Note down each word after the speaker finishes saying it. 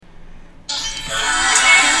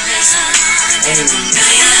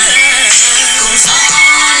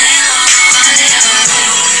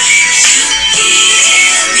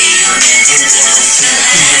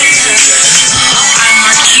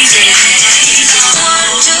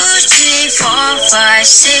Five,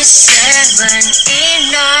 six, 7,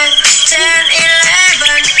 8, 9, 10,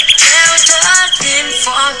 11, 12, 13,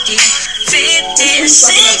 14, 15,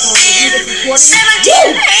 16, 17,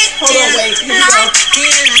 18, 19,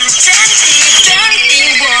 20,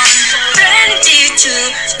 21, 22,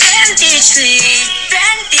 23,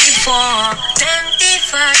 24,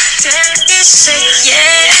 25, 26,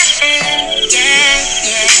 yeah, yeah,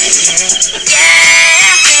 yeah,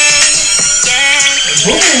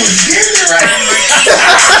 Boom was getting it right.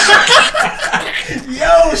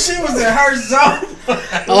 Yo, she was in her zone.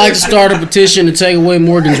 I like to start a petition to take away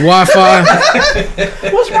Morgan's Wi-Fi.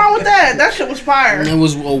 What's wrong with that? That shit was fire. It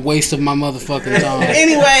was a waste of my motherfucking time.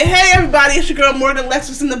 Anyway, hey everybody, it's your girl Morgan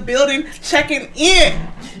Lexus in the building, checking in.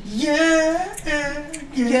 Yeah.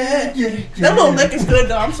 That little lick is good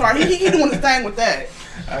though. I'm sorry, he doing his thing with that.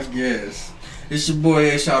 I guess. It's your boy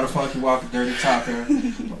A-Shaw, the Funky Walker, Dirty Talker,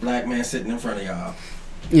 a black man sitting in front of y'all.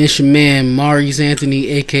 It's your man Maurice Anthony,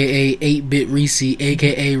 aka 8-Bit Reese,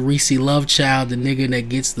 aka Reese Love Child, the nigga that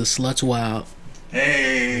gets the sluts wild.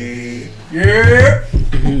 Hey, yeah.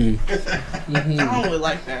 I don't really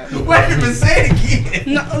like that. Wait a minute, say it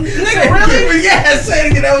again. No, nigga, really? Yeah, say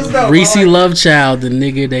it again. That was dope. Reese Love Child, the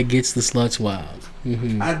nigga that gets the sluts wild.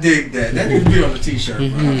 I dig that. That needs to be on the t-shirt, bro.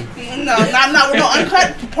 No, not with no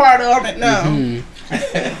uncut part on it. No.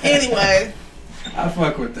 Anyway. I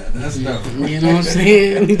fuck with that. That's dope. You know what I'm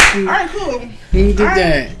saying? Alright, cool. We did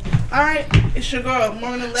that. Alright, it's your girl,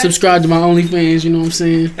 Morgan Alexis. Subscribe to my OnlyFans, you know what I'm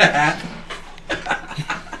saying?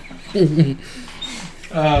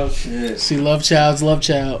 Oh, shit. See, Love Child's Love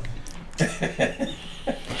Child.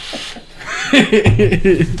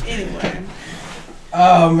 Anyway.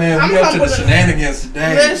 Oh, man. We up to the shenanigans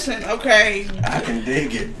today. Listen, okay. I can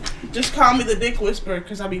dig it. Just call me the dick whisperer,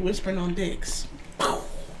 because I be whispering on dicks.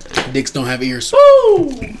 Dicks don't have ears.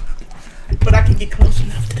 Woo! But I can get close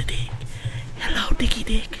enough to the dick. Hello, dicky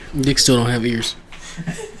dick. Dicks still don't have ears.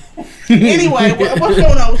 Anyway, what's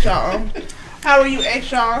going on with y'all? How are you,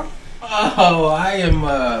 Shaw? Oh, I am,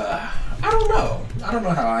 I don't know. I don't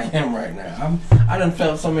know how I am right now. I done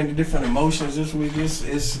felt so many different emotions this week.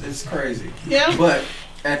 It's crazy. Yeah? But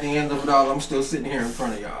at the end of it all, I'm still sitting here in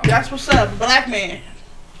front of y'all. That's what's up. Black man.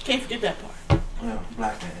 Can't forget that part. Yeah,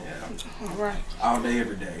 black man, yeah. All right. All day,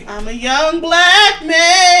 every day. I'm a young black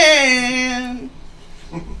man.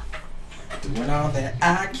 Doing all that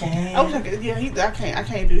I can. I wish I could. Yeah, I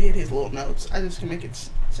can't do his little notes. I just can make it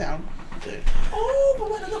sound good. Oh, but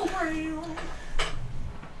when I look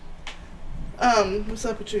around. What's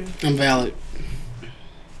up with you? I'm valid.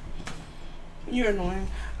 You're annoying.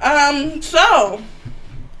 So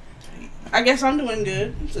I guess I'm doing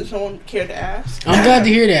good. So someone care to ask? I'm glad to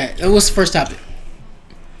hear that. What's the first topic?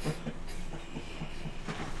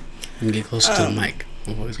 Let me get closer to the mic.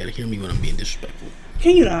 I've always got to hear me when I'm being disrespectful.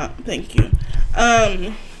 Can you not? Thank you.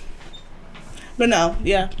 But no,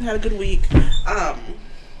 yeah, had a good week.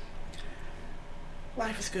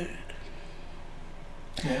 Life is good.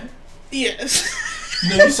 Yeah. Yes.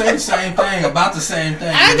 You say the same thing about the same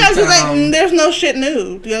thing. I got to say, there's no shit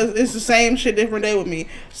new. It's the same shit, different day with me.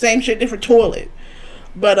 Same shit, different toilet.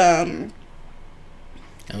 But that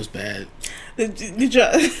was bad. Did you? I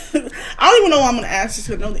don't even know why I'm gonna ask this.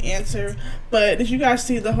 'Cause I know the answer. But did you guys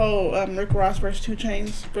see the whole Rick Ross versus 2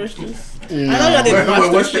 Chainz versus? No. I know y'all didn't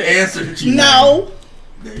watch What's this the shit. answer that you No.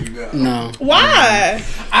 There you go. No. Why?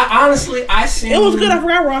 I seen It was good. I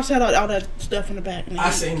forgot Ross had all that stuff in the back.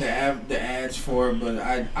 I seen the ads for it, but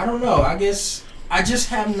I don't know. I guess I just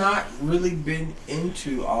have not really been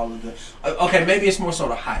into all of the. Okay, maybe it's more so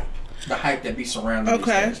the hype that be surrounding these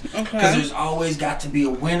things. Okay. Because there's always got to be a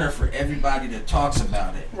winner for everybody that talks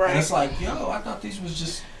about it. Right. And it's like, yo, I thought these was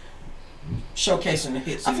just showcasing the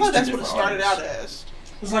hits. I feel like that's what it started out as.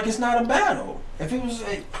 It's like it's not a battle. If it was,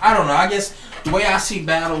 I don't know. I guess the way I see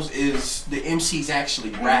battles is the MCs actually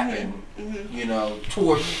rapping, you know,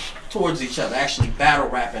 towards each other, actually battle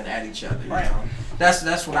rapping at each other. You know?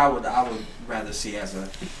 That's what I would rather see as an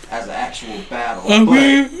actual battle. But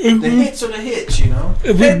the hits are the hits, you know.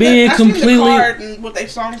 If we're being completely, and what they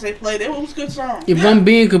songs they played, it was good songs. If I'm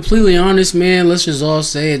being completely honest, man, let's just all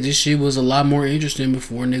say it. This shit was a lot more interesting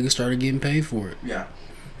before niggas started getting paid for it. Yeah.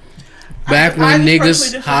 Back when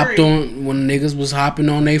niggas was hopping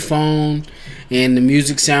on their phone and the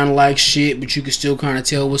music sounded like shit, but you could still kind of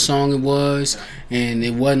tell what song it was, and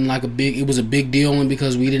it wasn't like it was a big deal only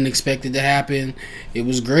because we didn't expect it to happen. It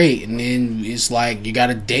was great, and then it's like you got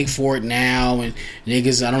a date for it now, and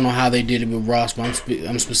niggas, I don't know how they did it with Ross, but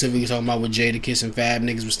I'm specifically talking about with Jadakiss and Fab.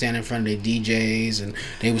 Niggas was standing in front of their DJs, and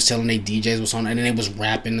they was telling their DJs what's on, and then they was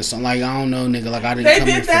rapping or something. Like, I don't know, nigga, like I didn't. They come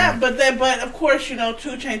did that, from. but of course, 2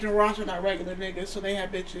 Chainz and Ross are not regular niggas, so they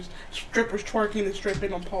had bitches, strippers twerking and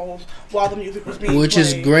stripping on poles while the music was being Which played.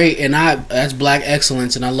 is great, and that's black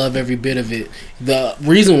excellence, and I love every bit of it. The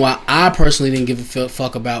reason why I personally didn't give a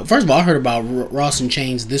fuck about, first of all, I heard about Ross and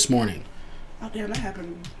Chainz this morning. Oh damn, that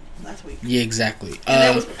happened last week. Yeah, exactly. And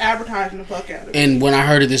that was advertising the fuck out of it. And when I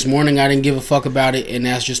heard it this morning, I didn't give a fuck about it, and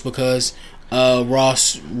that's just because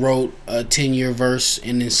Ross wrote a 10-year verse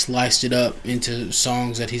and then sliced it up into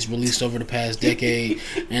songs that he's released over the past decade,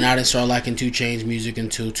 and I didn't start liking 2 Chainz music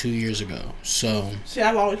until 2 years ago. So, see,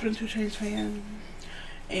 I've always been a 2 Chainz fan,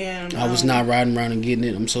 and I was not riding around and getting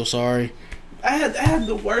it. I'm so sorry. I had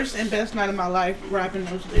the worst and best night of my life rapping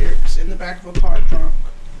those lyrics in the back of a car drunk.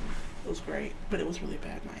 It was great, but it was a really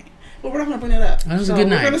bad night. But we're not going to bring it up. That was a good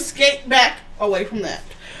night. We're going to skate back away from that.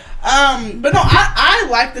 But no, I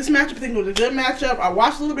like this matchup. I think it was a good matchup. I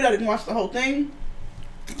watched a little bit. I didn't watch the whole thing.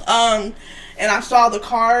 And I saw the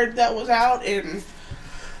card that was out, and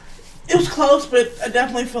it was close, but I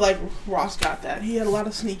definitely feel like Ross got that. He had a lot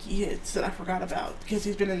of sneaky hits that I forgot about because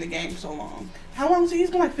he's been in the game so long. How long was he? He's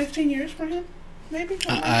been like 15 years for him, maybe?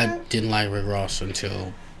 I didn't like Rick Ross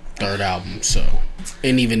until 3rd album, so,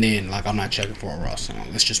 and even then, like, I'm not checking for a Ross song.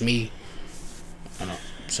 That's just me. I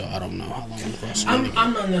don't know how long Rick Ross. I'm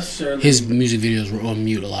not necessarily. His music videos were on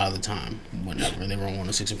mute a lot of the time. Whenever they were on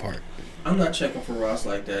 106 & Park. I'm not checking for Ross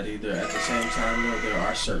like that either. At the same time, though, there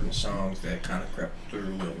are certain songs that kind of crept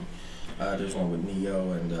through, and there's one with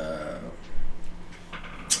Neo and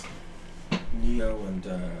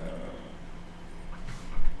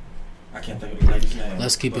I can't think of the lady's name.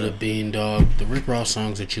 Let's keep it a bean, dog. The Rick Ross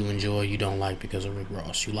songs that you enjoy, you don't like because of Rick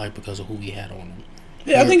Ross. You like because of who he had on them.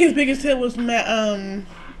 Yeah, I think his biggest hit was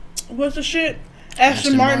what's the shit?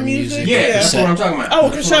 Aston Martin music. Yeah, that's what I'm talking about.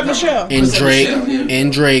 Oh, Cassette Michelle.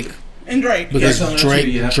 And Drake. Because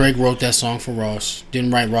Yeah. Drake wrote that song for Ross.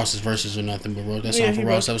 Didn't write Ross's verses or nothing, but wrote that song for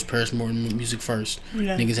Ross. That was Paris Morton music first.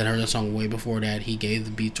 Yeah. Niggas had heard that song way before that. He gave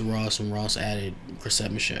the beat to Ross, and Ross added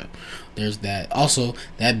Cassette Michelle. There's that. Also,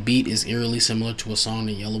 that beat is eerily similar to a song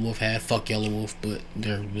that Yellow Wolf had. Fuck Yellow Wolf, but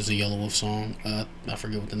there was a Yellow Wolf song. I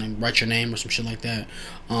forget what the name. Write Your Name or some shit like that.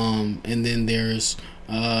 And then there's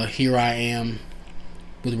Here I Am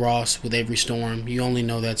with Ross with Avery Storm. You only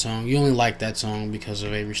know that song. You only like that song because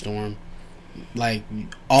of Avery Storm. Like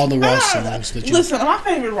all the Ross songs that you listen. My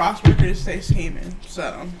favorite Ross record is Stay Scheming.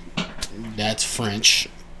 So that's French.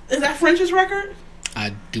 Is that French's record?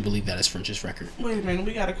 I do believe that is French's record. Wait a minute,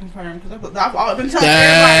 we gotta confirm because I've been telling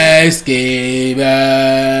everybody.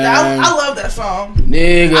 I love that song.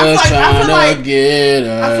 Niggas trying to get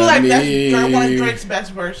at I feel like me. that's one of Drake's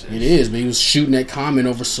best verses. It is, but he was shooting that comment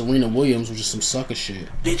over Serena Williams, which is some sucker shit.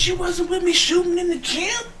 Bitch, you wasn't with me shooting in the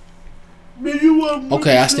gym.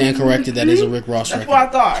 Okay, I stand corrected. That is a Rick Ross record. That's what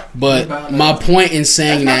I thought. But my point in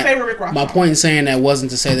saying that's my favorite Rick Ross my song. point in saying that wasn't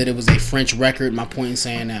to say that it was a French record. My point in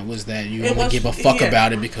saying that was that you only give a fuck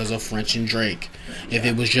about it because of French and Drake. If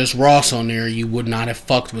it was just Ross on there, you would not have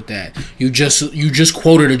fucked with that. You just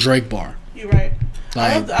quoted a Drake bar. You're right.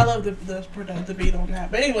 Like, I love the beat on that.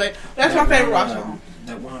 But anyway, that's my favorite Ross song.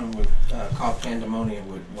 That one with called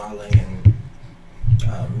Pandemonium with Wale and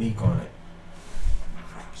Meek on it.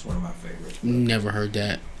 It's one of my favorites. Never heard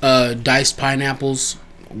that. Diced Pineapples,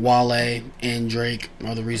 Wale, and Drake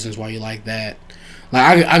are the reasons why you like that.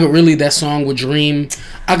 Like I could really, that song with Dream,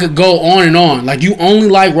 I could go on and on. Like, you only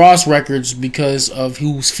like Ross records because of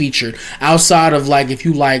who's featured. Outside of, like, if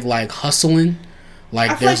you like Hustling, like,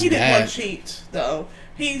 I feel like there's he did that. one cheat though.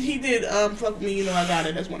 He did Fuck With Me, You Know I Got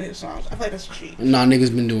It as one of his songs. I feel like that's a cheat. Nah,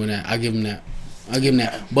 niggas been doing that. I give him that.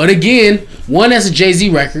 But again, one, that's a Jay-Z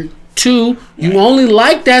record. Two, you only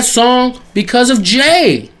like that song because of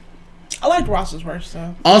Jay. I liked Ross's verse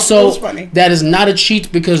though. Also, it was funny. That is not a cheat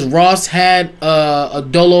because Ross had a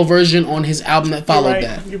Dolo version on his album that followed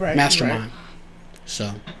that. You're right. Mastermind.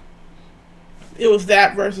 So it was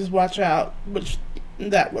that versus Watch Out, which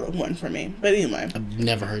that would have won for me. But anyway, I've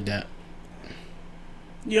never heard that.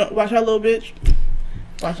 You don't Watch Out, Little Bitch.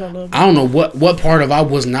 Watch Out, Little Bitch. I don't know what part of I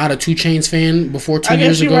was not a 2 Chainz fan before 2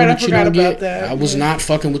 years ago. Right, that I forgot don't about get. that. I was not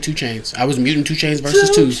fucking with 2 Chainz. I was muting 2 Chainz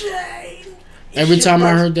versus 2. Every It's time your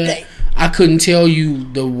I heard that, birthday. I couldn't tell you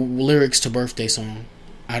the lyrics to Birthday Song.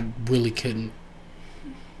 I really couldn't.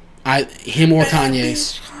 Him or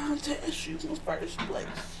Kanye's. Contest, you in first place.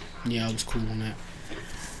 Yeah, I was cool on that.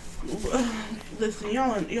 Listen,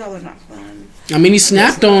 y'all are not fun. I mean, he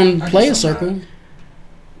snapped on Player Circle.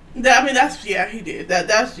 I mean, he did.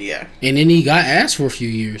 That's. And then he got ass for a few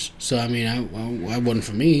years. So, I mean, I wasn't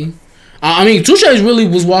for me. I mean, 2 Chainz really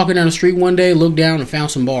was walking down the street one day, looked down, and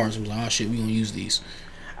found some bars. And was like, oh, shit, we gonna use these.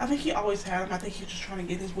 I think he always had them. I think he was just trying to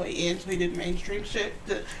get his way in, so he did mainstream shit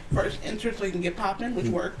to first enter so he can get popping, which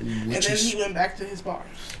worked. And then he went back to his bars.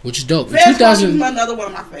 Which is dope. Fast 2000 is another one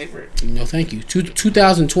of my favorites. No, thank you.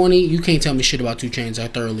 2020, you can't tell me shit about 2 Chainz. I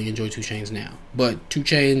thoroughly enjoy 2 Chainz now. But 2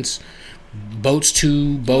 Chainz, Boats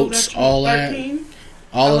 2, Boats, all 13? That.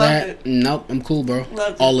 All of that, it. Nope, I'm cool, bro.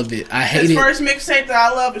 All of it. I hate it. His first mixtape that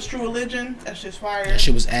I love is True Religion. That shit's fire. That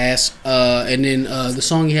shit was ass. And then the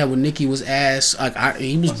song he had with Nicki was ass. Like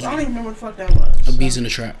he was. I don't even remember what the fuck that was. A Bees in the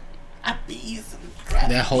Trap. A Bees in the Trap.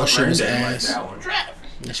 That whole shit was ass.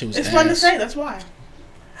 That shit was it's ass. fun to say. That's why.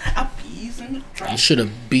 A Bees in the Trap. You should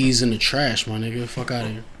have Bees in the Trash, my nigga. Fuck out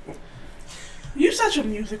of here. You such a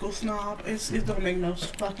musical snob. It don't make no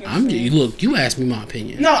fucking sense. Look, you asked me my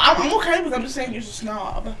opinion. No, I'm okay with. I'm just saying you're a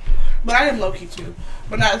snob. But I am low key too.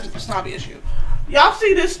 But not as a snobby issue. Y'all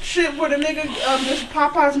see this shit where the nigga, this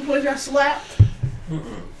Popeyes employee got slapped?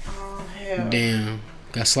 Oh hell. Damn,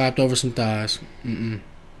 got slapped over some thighs. You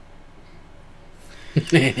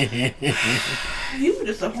were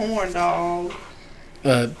just a horn dog.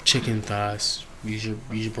 Chicken thighs. Use your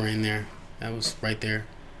brain there. That was right there.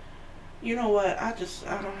 You know what? I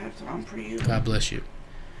don't have time for you. God bless you.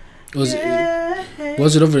 Was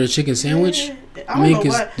it over the chicken sandwich? I don't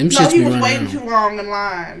know what. No, he was waiting too long in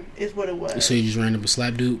line. Is what it was. So you just ran up and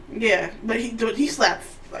slapped dude? Yeah, but he slapped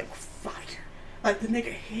like fire. Like the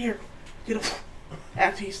nigga hair.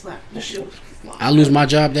 After he slapped, this shit was fire. I lose my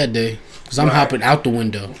job that day because I'm hopping out the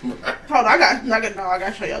window. Hold on, I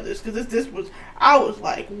gotta show y'all this because this was. I was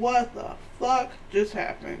like, what the fuck just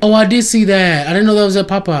happened? Oh, I did see that. I didn't know that was at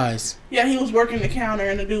Popeyes. Yeah, he was working the counter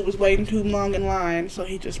and the dude was waiting too long in line, so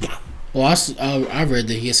he just. Well, I read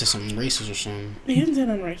that he had said something racist or something. He didn't say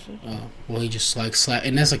nothing racist. Oh, well, he just like slapped,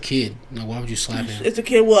 and that's a kid. Now, why would you slap him? It's a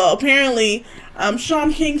kid. Well, apparently,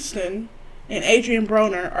 Sean Kingston and Adrian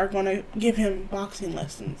Broner are going to give him boxing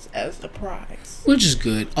lessons as a prize, which is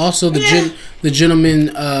good. Also, the gentleman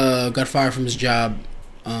got fired from his job.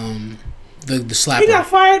 The slapper. He got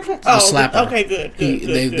fired from the slapper. Okay, good.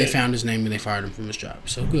 They found his name and they fired him from his job.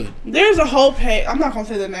 So good. There's a whole page. I'm not gonna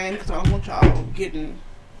say the name because I don't want y'all getting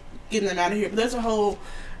them out of here. But there's a whole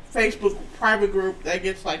Facebook private group that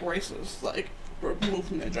gets like racists like removed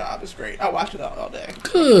from their job. It's great. I watch it all day.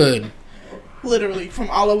 Good. Literally from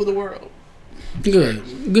all over the world. Good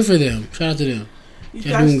for them. Shout out to them.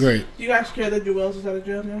 They're doing great. You guys care that Joel's is out of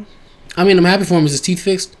jail now? I mean, I'm happy for him. Is his teeth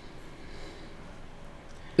fixed?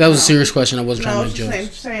 That was a serious question. I wasn't trying to make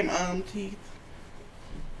jokes. Same teeth.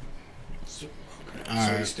 So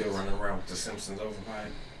he's still running around with the Simpsons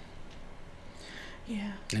overbite?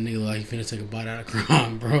 Yeah. That nigga like he finna take a bite out of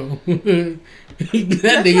crime, bro. That's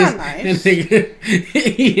not nice. That nigga,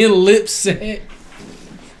 he lip set.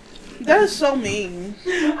 That is so mean.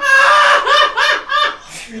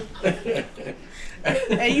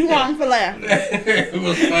 Hey, you wrong for laughing. It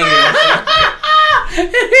was funny.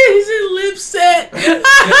 He's in lip set.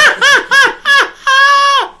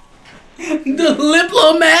 The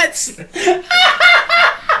Liplomats.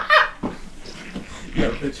 You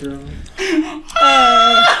got a picture of him?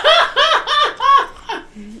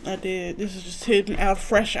 I did. This is just hidden out,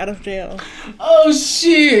 fresh out of jail. Oh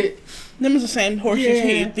shit! Them is the same horseshoe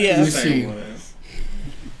teeth. Yeah.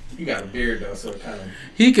 You got a beard though, so it kind of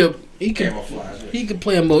he could camouflage it. He could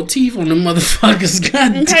play a motif on the motherfuckers.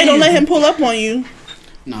 God damn. Okay, don't let him pull up on you.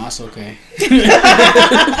 No, it's okay.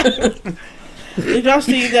 Did y'all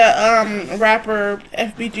see that rapper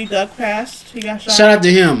FBG Duck passed? He got shot. Shout out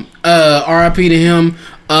to him. R.I.P. to him.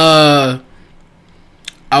 I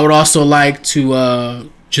would also like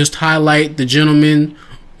to just highlight the gentleman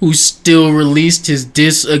who still released his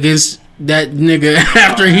diss against that nigga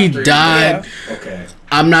after he died. Yeah. Okay.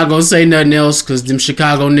 I'm not gonna say nothing else because them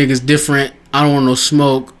Chicago niggas different. I don't want no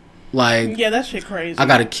smoke. Like, yeah, that shit crazy. I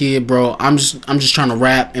got a kid, bro. I'm just trying to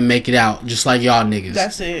rap and make it out, just like y'all niggas.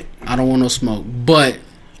 That's it. I don't want no smoke, but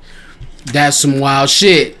that's some wild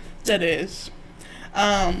shit. That is.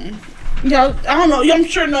 Yeah, I don't know. I'm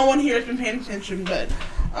sure no one here has been paying attention, but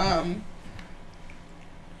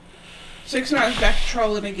 6ix9ine's back to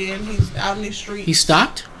trolling again. He's out in these streets. He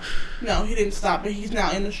stopped? No, he didn't stop, but he's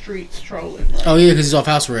now in the streets trolling. Like, oh yeah, because he's off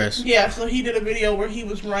house arrest. Yeah, so he did a video where he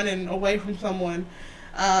was running away from someone.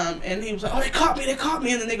 And he was like, "Oh, they caught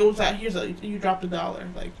me!" And the nigga was like, "You dropped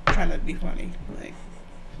 $1," like trying to be funny, like.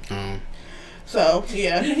 So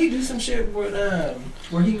yeah. Didn't he do some shit with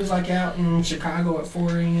where he was like out in Chicago at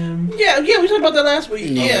 4 a.m.? Yeah, we talked about that last week.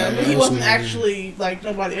 Yeah, Yeah, but he that was wasn't some- actually like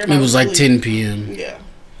nobody. It was like 10 p.m. Yeah,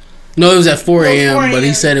 No, it was at 4 Well, a.m., 4 but he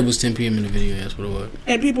a.m. said it was 10 p.m. in the video. That's what it was.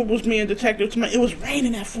 and people was being detectives. It was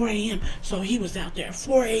raining at 4 a.m., so he was out there at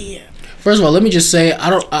 4 a.m. First of all, let me just say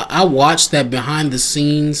I watched that behind the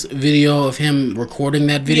scenes video of him recording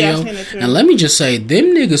that Yeah, video, I've seen it too. and let me just say them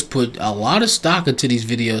niggas put a lot of stock into these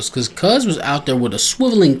videos because Cuz was out there with a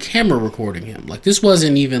swiveling camera recording him. Like this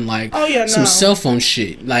wasn't even like some no. cell phone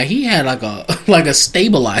shit. Like he had like a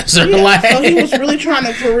stabilizer. Yeah, like so he was really trying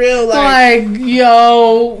to for real. Like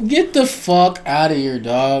yo, get the fuck out of here,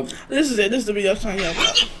 dog. this is it. This is the video I was telling you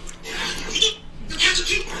about.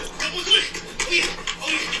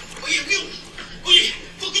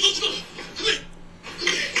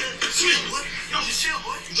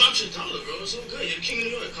 You dropped your dollar, bro. It's all good. You're the king of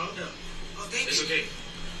New York. Calm down. Oh, thank you. It's okay.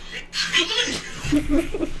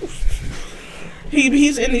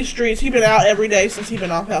 He's in these streets. He's been out every day since he's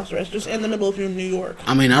been off house arrest, just in the middle of New York.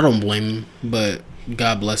 I mean, I don't blame him, but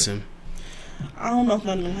God bless him. I don't know if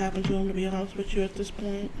nothing gonna happen to him, to be honest with you, at this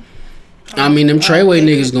point. I mean, them I don't Treyway think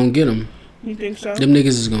niggas gonna get him. You think so? Them niggas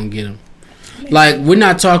is gonna get him. Like, we're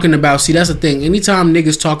not talking about... See, that's the thing. Anytime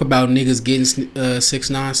niggas talk about niggas getting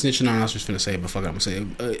 6ix9ine, snitching on... I was just finna say it, but fuck it, I'm gonna say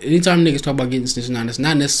it. Anytime niggas talk about getting snitching on, it's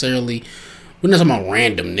not necessarily... We're not talking about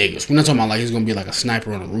random niggas. We're not talking about like he's gonna be like a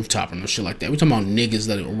sniper on a rooftop or no shit like that. We're talking about niggas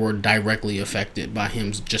that were directly affected by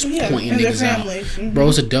him just pointing and their niggas out. families. Mhm. Bro,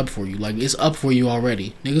 it's a dub for you. Like, it's up for you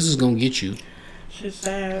already. Niggas is gonna get you. Shit's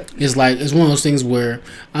sad. It's like, it's one of those things where,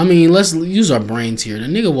 I mean, let's use our brains here. The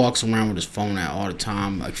nigga walks around with his phone out all the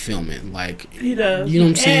time, like filming. Like, He does. You know what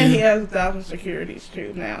I'm saying? And he has 1,000 securities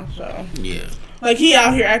too now, so. yeah. Like, he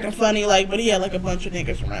out here acting funny, like, but he had like a bunch of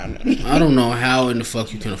niggas around him. I don't know how in the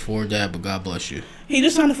fuck you can afford that, but God bless you. He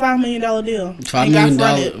just signed a $5 million deal. $5 He got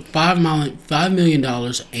million, fronted. $5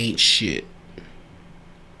 million ain't shit.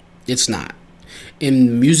 It's not. In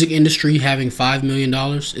the music industry, having $5 million,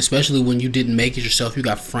 especially when you didn't make it yourself, you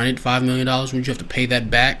got fronted $5 million when you have to pay that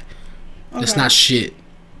back. That's Okay. not shit.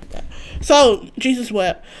 So, Jesus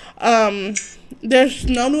wept. There's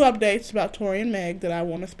no new updates about Tory and Meg that I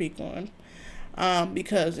want to speak on.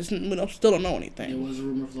 Because still don't know anything. was a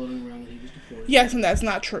rumor floating around that he was deported. Yes, and that's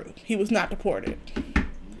not true. He was not deported.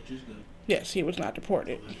 Which is good. Yes, he was not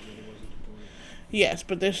deported. Yes,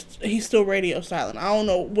 but he's still radio silent. I don't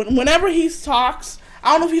know. Whenever he talks,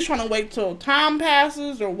 I don't know if he's trying to wait till time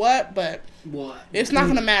passes or what, but Well, it's not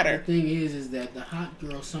going to matter. The thing is that the hot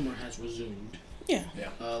girl summer has resumed. Yeah.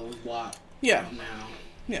 With WAP Yeah. now.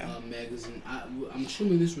 Yeah. Magazine. I'm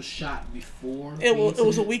assuming this was shot before. It was a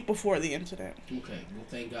incident? week before the incident. Okay, well,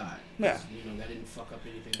 thank God. Yeah. You know, that didn't fuck up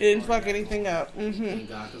anything. It didn't fuck anything up. Mm-hmm. Thank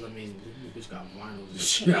God, because I mean, this bitch got vinyls and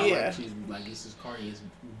shit. Yeah. Like, she's like, this is Cardi is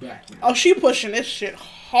back now. Oh, she pushing this shit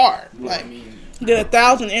hard. Well, Like, I mean, did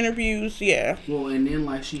 1,000 interviews. Yeah. well, and then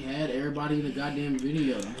like she had everybody in the goddamn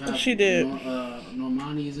video. You have, She did.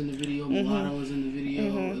 Normani is in the video. Mulatto is in the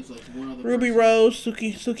video. It's like one other. Ruby person. Rose,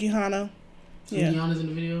 Sukihana. Yeah. Sukihana's in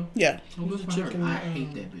the video. Yeah. Oh, good for her. chicken, I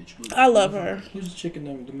hate that bitch. But I love her. Who's the chick in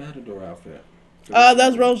the Matador outfit?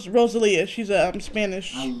 That's Rosalia. She's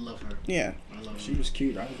Spanish. I love her. Yeah. I love her. She was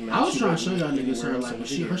cute. I I was trying to show y'all niggas her like, but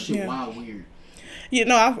her shit Yeah. wild weird. Yeah,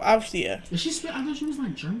 no, I've seen her. Is she? I thought she was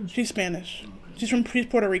like German. She's Spanish. Okay. She's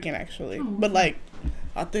Puerto Rican actually, Oh, but okay. like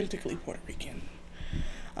authentically Puerto Rican.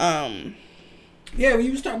 Yeah, we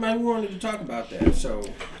was talking about. We wanted to talk about that. So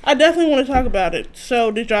I definitely want to talk about it.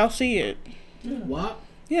 So, did y'all see it? What?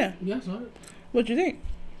 Yeah. Yeah, I saw it. What'd you think?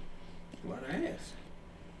 what I asked.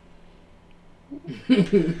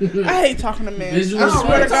 I hate talking to men. Visual I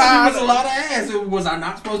swear to It was a God. lot of ass. Was I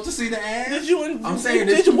not supposed to see the ass? Did you? I'm saying did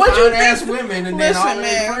there's you- two what'd you fine ass think? women, and Listen, then all man.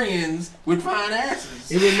 their friends with fine asses.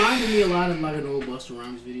 It reminded me a lot of like an old Busta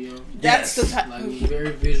Rhymes video. That's Yes. the type. Like it was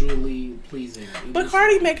very visually pleasing. It But was-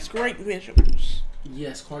 Cardi makes great visuals.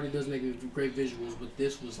 Yes, Cardi does make great visuals, but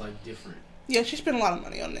this was like different. Yeah, she spent a lot of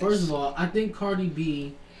money on this. First of all, I think Cardi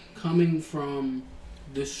B, coming from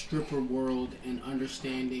the stripper world and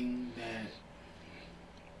understanding that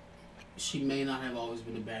she may not have always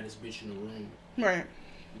been the baddest bitch in the room, Right.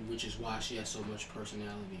 which is why she has so much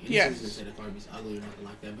personality. And Yes. this isn't to say that Cardi B's ugly or nothing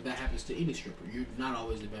like that, but that happens to any stripper. You're not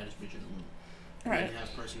always the baddest bitch in the room. You Right. had to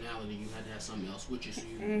have personality. You had to have something else with you, so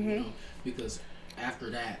you Mhm. know. Because after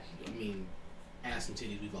that, I mean, ass and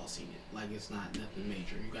titties, we've all seen it. Like it's not nothing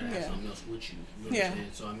major. You gotta have Yeah. something else with you. You Yeah. understand?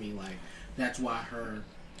 So I mean, like that's why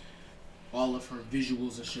all of her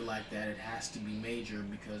visuals and shit like that, it has to be major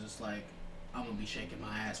because it's like I'm gonna be shaking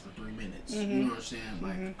my ass for 3 minutes. You Mhm. know what I'm saying?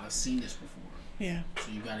 Like I've seen this before. Yeah.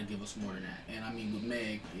 So you got to give us more than that. And I mean, with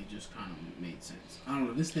Meg, it just kind of made sense. I don't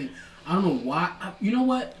know this thing. I don't know why. You know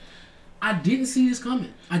what? I didn't see this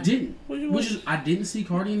coming. I didn't. I didn't see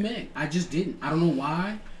Cardi and Meg. I just didn't. I don't know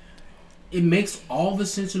why. It makes all the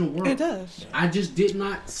sense in the world. It does. I just did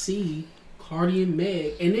not see Cardi and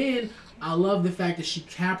Meg. And then I love the fact that she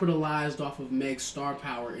capitalized off of Meg's star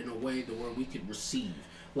power in a way that where we could receive.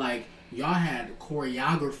 Like, y'all had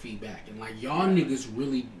choreography back, and like y'all niggas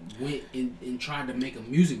really went and tried to make a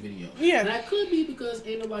music video. Yeah. And that could be because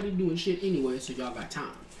ain't nobody doing shit anyway, so y'all got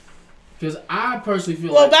time. Because I personally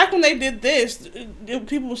feel well, like... back when they did this,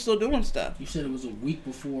 people were still doing stuff. You said it was a week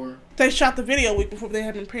before... They shot the video a week before. They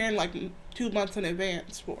had been preparing like 2 months in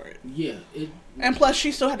advance for it. Yeah. And plus,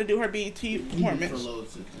 she still had to do her BET performance.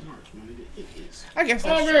 It is. I guess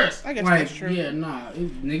that's true. I guess like, that's true. Yeah, nah.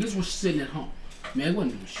 Niggas were sitting at home. Meg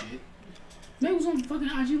wasn't doing shit. Meg was on fucking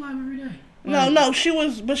IG Live every day. No, she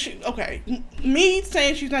was, but okay. Me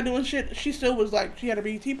saying she's not doing shit, she still was like, she had a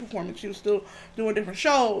BET performance. She was still doing different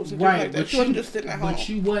shows and right, like that. But she wasn't just sitting at home. But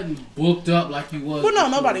she wasn't booked up like you was. Well, no,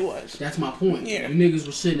 before. nobody was. That's my point. Yeah. You niggas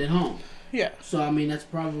were sitting at home. Yeah. So, I mean, that's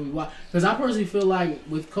probably why. Because I personally feel like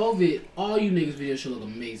with COVID, all you niggas' videos should look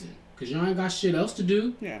amazing. Because y'all ain't got shit else to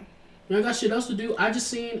do. Yeah. You ain't got shit else to do. I just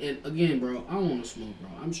seen, and again, bro, I don't want to smoke, bro.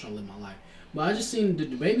 I'm just trying to live my life. But I just seen the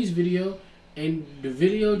baby's video. And the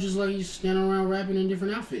video just like you standing around rapping in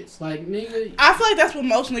different outfits. Like, nigga. I feel like that's what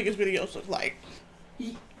most niggas' videos look like.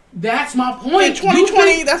 That's my point. In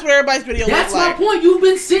 2020, that's what everybody's video looks like. That's my point. You've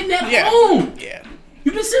been sitting at home. Yeah.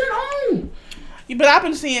 You've been sitting at home. But I've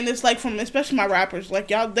been seeing this, like, from especially my rappers. Like,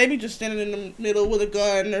 y'all, they be just standing in the middle with a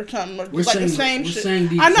gun or something. Or We're like saying, the same we're shit. Saying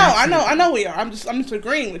the I know we are. I'm just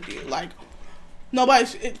agreeing with you. Like,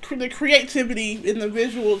 the creativity in the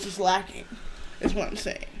visuals is lacking, is what I'm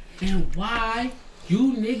saying. And why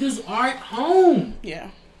you niggas are at home?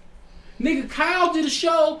 Yeah. Nigga, Kyle did a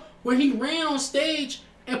show where he ran on stage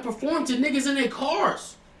and performed to niggas in their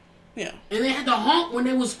cars. Yeah. And they had to honk when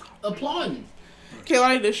they was applauding.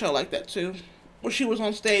 Kehlani did a show like that too. Where she was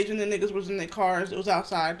on stage and the niggas was in their cars. It was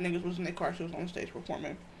outside. Niggas was in their cars. She was on stage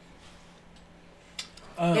performing.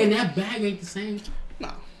 And that bag ain't the same.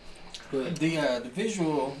 No. But the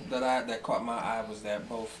visual that caught my eye was that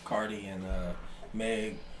both Cardi and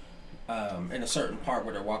Meg, in a certain part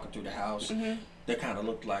where they're walking through the house, they kind of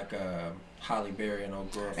looked like Halle Berry and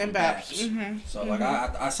old girl from and Baps. So like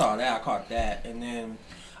I saw that, I caught that, and then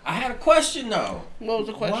I had a question though. What was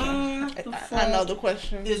the question? Why the fuck I know the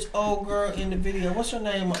question. Is old girl in the video? What's her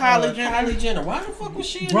name? Kylie Jenner. Kylie Jenner. Why the fuck was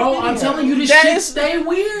she in the Bro, video? I'm telling you, this That shit is- stay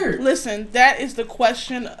weird. Listen, that is the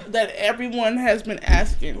question that everyone has been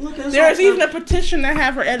asking. Look, it's There's like even a petition to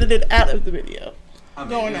have her edited out of the video. I mean,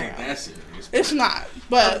 going it ain't around. that serious. It's not,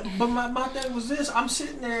 but But my thing was this: I'm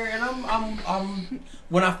sitting there and I'm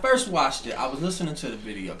when I first watched it, I was listening to the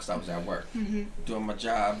video because I was at work doing my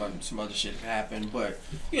job and some other shit happened. But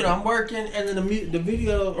you know, I'm working and then the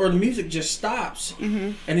video or the music just stops,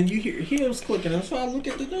 and then you hear hymns clicking, and so I look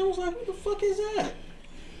at the thing. I was like, "What the fuck is that?"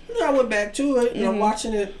 And then I went back to it, and I'm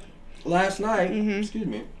watching it last night. Excuse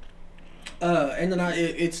me. And then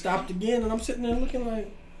it stopped again, and I'm sitting there looking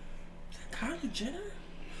like, "Is that Kylie Jenner?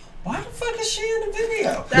 Why the fuck is she in the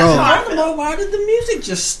video?" Bro. I don't know. Why did the music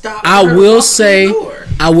just stop? I her will walking say, through the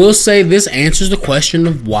door? this answers the question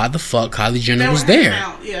of why the fuck Kylie Jenner was there.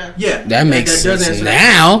 Yeah, That makes does sense answer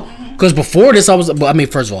that. now. Because before this, first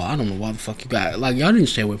of all, I don't know why the fuck you got, like, y'all didn't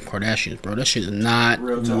stay away from Kardashians, bro. That shit is not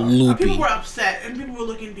Real talk. loopy. people were upset and people were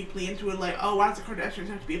looking deeply into it. Like, oh, why does the Kardashians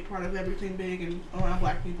have to be a part of everything big and around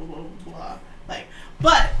black people? Blah blah blah. Like,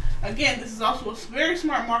 but again, this is also a very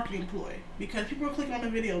smart marketing ploy because people are clicking on the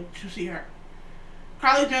video to see her.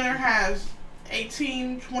 Kylie Jenner has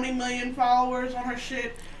 18, 20 million followers on her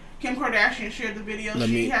shit. Kim Kardashian shared the video.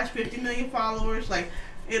 She has 50 million followers. Like,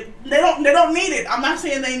 they don't need it. I'm not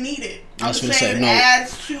saying they need it. I was I'm gonna just say, saying no. it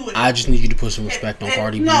adds to it. I just need you to put some respect on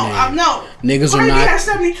Cardi B. No. Niggas Cardi are B not. has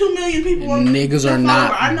 72 million people on Niggas are follow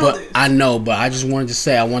not. her. I know but this. I know, but I just wanted to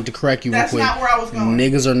say, I wanted to correct you That's real quick. not where I was going.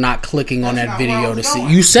 Niggas are not clicking on That's that not where I video was to see.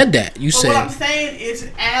 going. You said that. You But what I'm said. saying is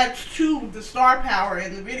it adds to the star power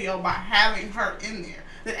in the video by having her in there.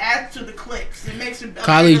 That adds to the clicks. It makes it.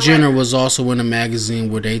 Kylie Jenner was also in a magazine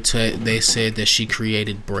where they said that she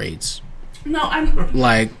created braids. No, I'm.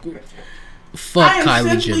 Like, fuck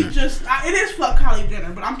Kylie Jenner. It is fuck Kylie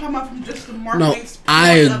Jenner, but I'm talking about from just the marketing No,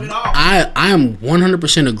 point of it all. I am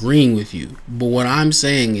 100% agreeing with you. But what I'm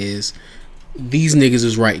saying is, these niggas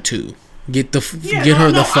is right too. Get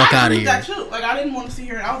her the fuck out of here. That too. Like, I didn't want to see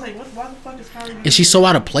her. I was like, why the fuck is Kylie Jenner? And she's so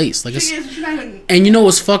out of place. Like, She's not even. and you know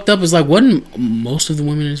what's fucked up is, like, wasn't most of the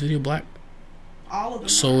women in this video black? All of them.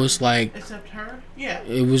 So it's like, except her. Yeah.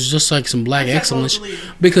 it was just like some black Except excellence both the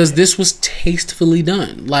leaders. because this was tastefully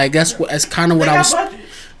done. Like that's kind of what They I got was. budget.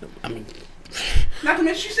 I mean, Not to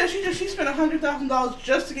mention, she said she spent $100,000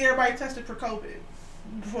 just to get everybody tested for COVID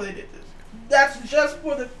before they did this. That's just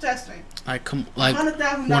for the testing. like what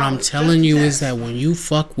 $100,000 I'm just telling to you test. is that when you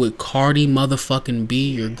fuck with Cardi motherfucking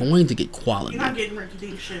B, you're going to get quality. You're not getting rid of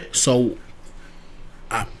deep shit. So,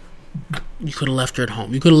 you could have left her at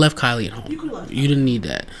home. You could have left Kylie at home. You could've left You didn't need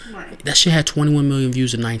that. Right. That shit had 21 million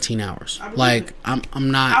views in 19 hours. I believe Like, it. I'm I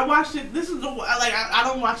not. watched it. This is the I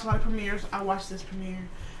don't watch a lot of premieres. I watched this premiere.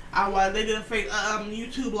 They did a fake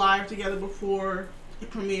YouTube live together before it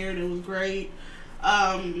premiered. It was great.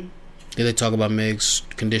 Did they talk about Meg's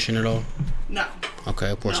condition at all? No. Okay,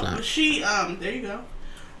 of course No, not. but she there you go.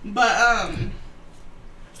 But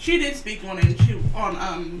she did speak on it. She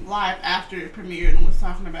on live after it premiered and was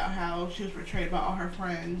talking about how she was betrayed by all her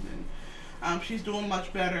friends and she's doing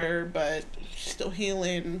much better, but she's still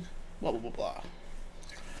healing. Blah blah blah blah.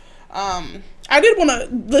 I did want to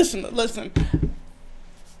listen.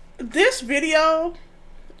 This video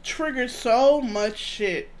triggered so much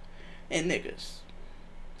shit in niggas.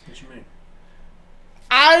 What you mean?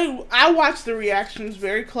 I watched the reactions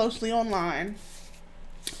very closely online,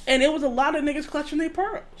 and it was a lot of niggas clutching their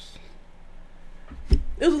pearls.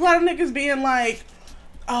 It was a lot of niggas being like,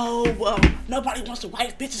 oh, well, nobody wants to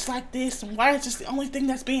wife bitches like this, and why is this the only thing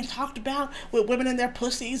that's being talked about with women and their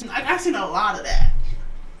pussies? And I seen a lot of that.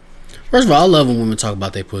 First of all, I love when women talk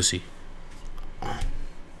about their pussy.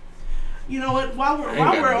 You know what? While we're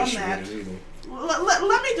on that,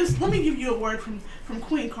 let me give you a word from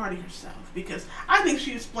Queen Cardi herself, because I think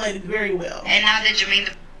she explained it very well. And now that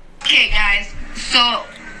Jermaine, okay, guys. So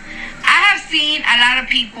I have seen a lot of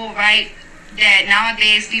people, right, that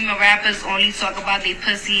nowadays female rappers only talk about their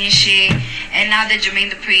pussy and shit. And now that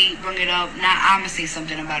Jermaine Dupri bring it up, now I'm gonna say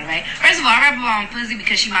something about it, right? First of all, I rap about my pussy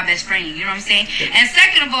because she my best friend. You know what I'm saying? And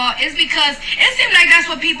second of all, it's because it seems like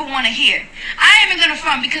that's what people want to hear. I ain't even gonna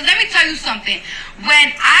front, because let me tell you something. When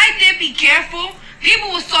I did Be Careful,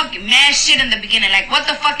 people was talking mad shit in the beginning, like,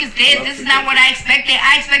 what the fuck is this? This is not what I expected.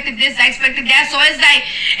 I expected this, I expected that. So it's like,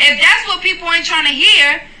 if that's what people ain't trying to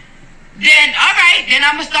hear, then alright, then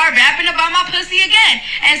I'm gonna start rapping about my pussy again.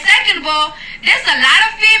 And second of all, there's a lot of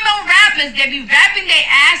female rappers that be rapping their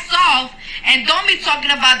ass off and don't be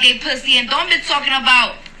talking about their pussy and don't be talking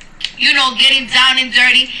about, you know, getting down and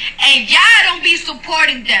dirty, and y'all don't be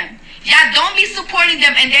supporting them. Y'all don't be supporting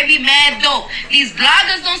them, and they be mad dope. These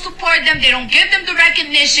bloggers don't support them. They don't give them the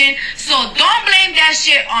recognition. So don't blame that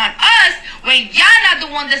shit on us when y'all not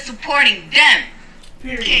the one that's supporting them.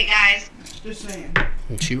 Period. Okay, guys. Just saying.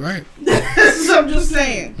 She right. I'm just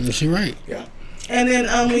saying. She right. Yeah. And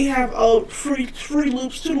then we have Fruity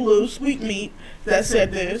Loops to the Loose, Sweet Meat, that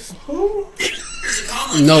said this. Who?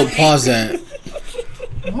 No, pause that.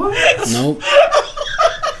 What? Nope.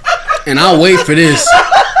 And I'll wait for this.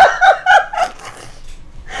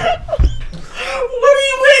 What do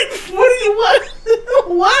you wait? What do you want?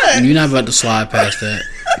 What? You're not about to slide past that.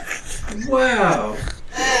 Wow.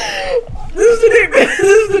 This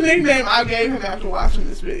is the nickname I gave him after watching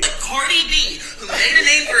this video. Cardi B, who made a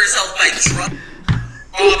name for herself by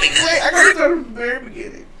robbing them. Wait, I gotta start from the very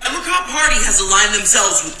beginning. Democrat Party has aligned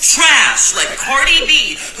themselves with trash like Cardi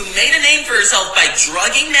B, who made a name for herself by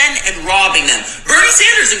drugging men and robbing them. Bernie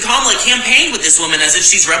Sanders and Kamala campaigned with this woman as if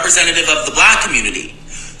she's representative of the black community.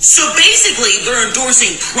 So basically, they're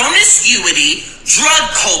endorsing promiscuity, drug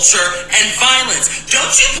culture, and violence. Don't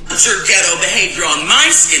you put your ghetto behavior on my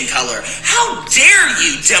skin color. How dare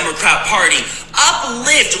you, Democrat Party,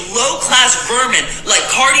 uplift low-class vermin like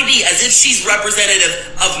Cardi B as if she's representative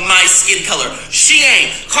of my skin color. She ain't.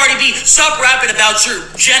 Cardi B, stop rapping about your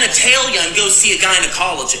genitalia and go see a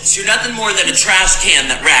gynecologist. You're nothing more than a trash can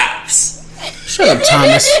that raps. Shut up,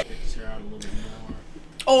 Thomas.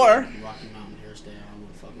 Or Rocky Mountain hairstyle. I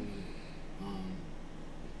would fucking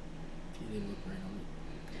he didn't look great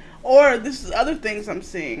on it. this is other things I'm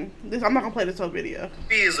seeing. I'm not gonna play this whole video.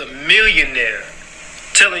 He is a millionaire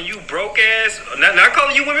telling you broke ass, not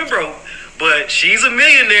calling you women broke, but she's a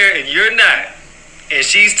millionaire and you're not. And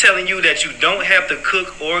she's telling you that you don't have to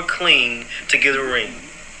cook or clean to get a ring.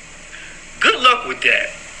 Good luck with that.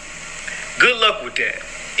 Good luck with that.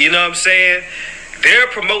 You know what I'm saying? They're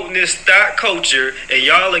promoting this stock culture and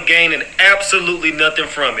y'all are gaining absolutely nothing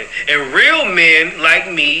from it. And real men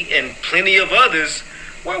like me and plenty of others,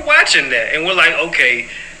 we're watching that. And we're like, okay,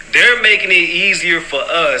 they're making it easier for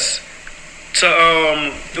us to,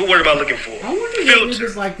 what word am I looking for? I wonder what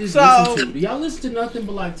niggas like this So- listen to. Do y'all listen to nothing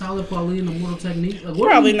but like Tyler Pauline and Mortal Technique? Like, what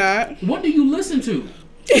Probably do you, not. What do you listen to?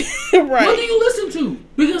 Right. What do you listen to?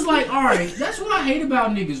 Because, like, alright, that's what I hate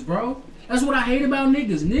about niggas, bro. That's what I hate about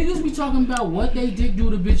niggas. Niggas be talking about what they dick do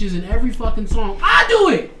to bitches in every fucking song. I do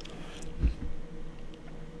it!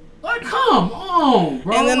 Like, come on,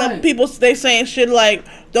 bro. And then like, the people, they saying shit like,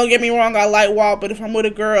 don't get me wrong, I like WAP, but if I'm with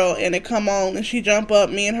a girl and it come on and she jump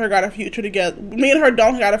up, me and her got a future together. Me and her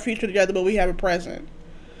don't got a future together, but we have a present.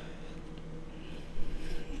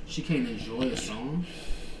 she can't enjoy a song.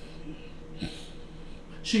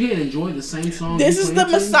 She can't enjoy the same song. This is the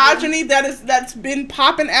misogyny that's been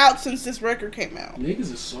popping out since this record came out.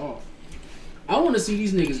 Niggas is soft. I want to see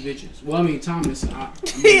these niggas bitches. Well, I mean, Thomas.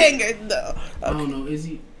 He ain't good though. I don't know. Is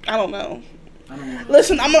he? I don't know. I don't want.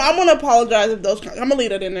 Listen, I'm gonna apologize if those. I'm gonna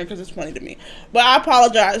leave that in there because it's funny to me. But I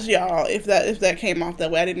apologize, y'all, if that came off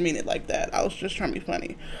that way. I didn't mean it like that. I was just trying to be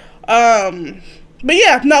funny. But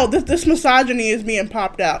yeah, no, this misogyny is being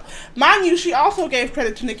popped out. Mind you, she also gave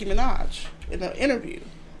credit to Nicki Minaj in the interview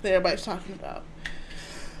that everybody's talking about.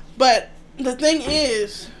 But the thing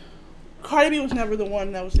is, Cardi B was never the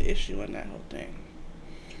one that was the issue in that whole thing.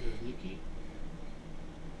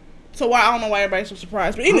 So why I don't know why everybody's so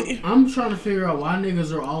surprised. But I'm trying to figure out why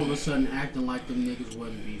niggas are all of a sudden acting like them niggas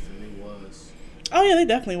wasn't beefing. They was. Oh yeah, they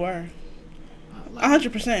definitely were.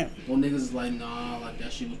 100%. Well, niggas is like, nah, like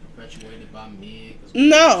that shit was perpetuated by men.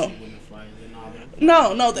 No.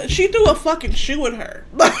 No, that she threw a fucking shoe at her.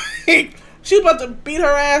 Like, she was about to beat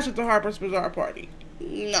her ass at the Harper's Bazaar party.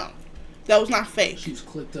 No. That was not fake. She was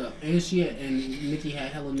clicked up. And Nicki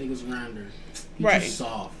had hella niggas around her. Right. You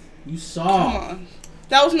soft. You soft. Come on.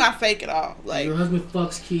 That was not fake at all. Like, your husband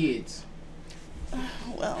fucks kids.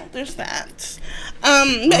 Well, there's that.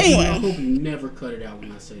 Anyway. I hope you never cut it out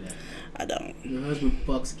when I say that. I don't. Your husband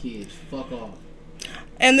fucks kids. Fuck off.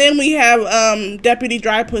 And then we have Deputy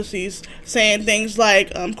Dry Pussies saying things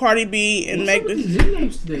like Cardi B and Meg. What's up with these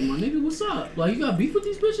nicknames today, my nigga? What's up? Like, you got beef with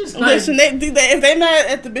these bitches? Like, listen, if they mad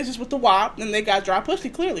at the bitches with the WAP, then they got dry pussy,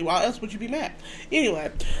 clearly. Why else would you be mad?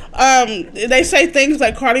 Anyway, they say things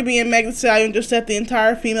like Cardi B and Meg Thee Stallion just set the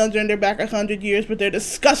entire female gender back 100 years with their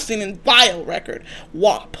disgusting and vile record,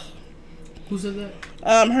 WAP. Who said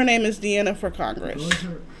that? Her name is Deanna for Congress.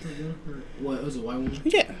 What, was it a white woman?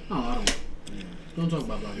 Yeah. Oh, I don't talk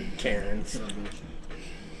about black people. Karens.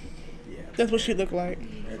 Yeah. That's what she looked like.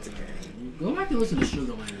 That's a Karen. Go back and listen to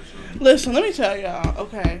Sugar Land or something. Listen, let me tell y'all,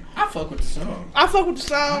 okay. I fuck with the song. I fuck with the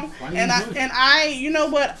song, and I, you know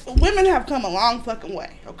what? Women have come a long fucking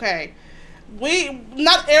way, okay?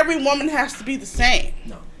 Not every woman has to be the same.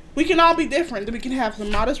 No. We can all be different. We can have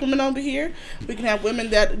some modest women over here. We can have women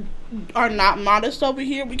that are not modest over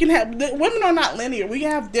here. We can have, women are not linear. We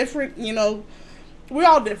can have different, you know, we're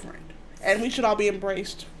all different. And we should all be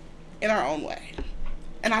embraced in our own way.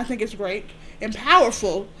 And I think it's great and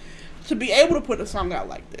powerful to be able to put a song out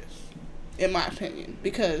like this, in my opinion,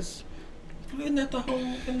 because Wasn't that the whole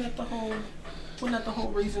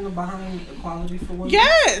reason behind equality for women?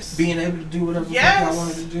 yes, Being able to do whatever yes. I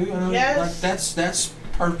wanted to do. And Yes. like that's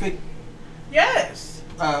perfect. Yes.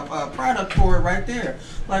 Product for it right there.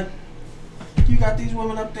 Like, you got these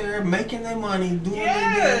women up there making their money, doing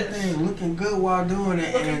their damn thing, looking good while doing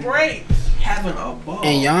it, Looking and great. having a ball.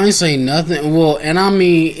 And y'all ain't say nothing. Well, and I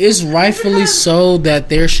mean, it's rightfully so that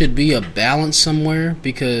there should be a balance somewhere,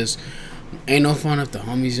 because ain't no fun if the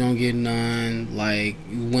homies don't get none. Like,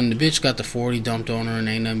 when the bitch got the 40 dumped on her and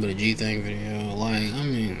ain't nothing but a G-Thing video. Like, I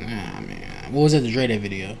mean, what was that, the Dre Day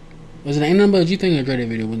video? Was it ain't nothing but a G-Thing or Dre Day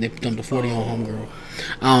video when they dumped the 40 on homegirl?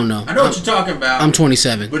 I don't know. I know what you're talking about. I'm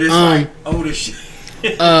 27. But it's like older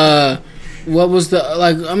shit. What was the,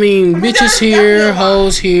 like, I mean, bitches here,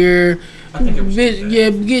 hoes here. I think it was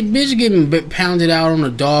bitch getting pounded out on a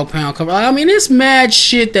dog pound cover. I mean, it's mad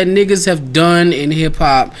shit that niggas have done in hip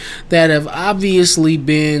hop that have obviously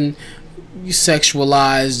been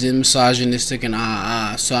sexualized and misogynistic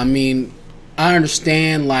and So I mean, I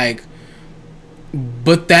understand, like,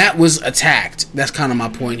 but that was attacked. That's kind of my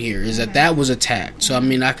point here, is that was attacked. So I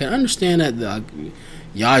mean, I can understand that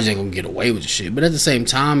y'all just ain't gonna get away with the shit, but at the same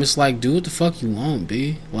time, it's like, do what the fuck you want,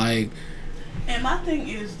 B. Like. And my thing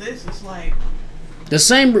is this, it's like, the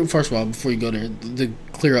same, first of all, before you go there, to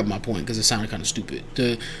clear up my point, because it sounded kind of stupid.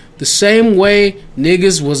 The same way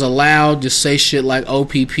niggas was allowed to say shit like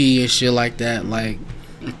OPP and shit like that, like,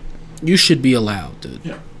 you should be allowed to.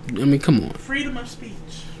 Yeah. I mean, come on. Freedom of speech,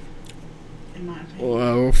 in my opinion.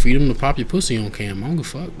 Or freedom to pop your pussy on cam. I don't give a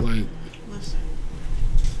fuck. Like, listen,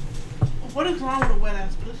 what is wrong with a wet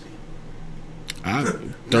ass pussy?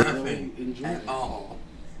 Nothing at all.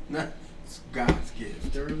 It's God's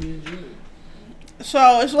gift.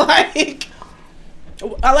 So it's like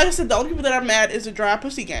I said, the only people that are mad is the dry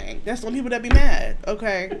pussy gang. That's the only people that be mad.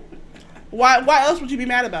 Okay. Why else would you be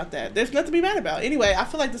mad about that? There's nothing to be mad about. Anyway, I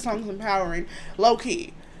feel like the song's empowering, low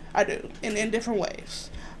key. I do, in different ways.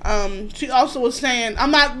 She also was saying,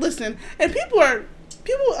 I'm not listening, and people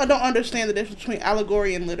don't understand the difference between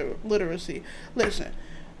allegory and literacy. Listen,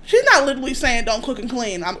 she's not literally saying don't cook and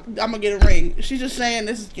clean. I'm gonna get a ring. She's just saying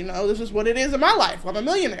this is what it is in my life. I'm a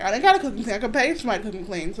millionaire. I didn't gotta cook and clean. I can pay somebody to cook and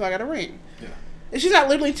clean, so I got a ring. Yeah. And she's not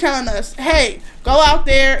literally telling us, hey, go out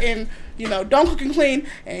there and don't cook and clean,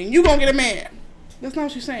 and you gonna get a man. That's not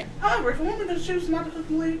what she's saying. However, if a woman just chooses not to cook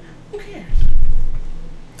and clean, who cares?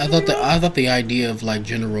 I thought the idea of like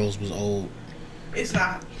gender roles was old. It's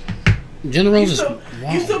not. Gender roles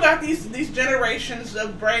you still got these generations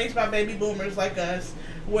of raised by baby boomers like us,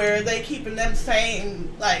 where they keeping them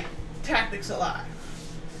same like tactics alive.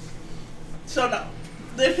 So no.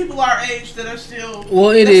 There's people our age that are still old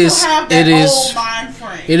mind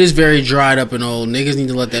frame. It is very dried up and old. Niggas need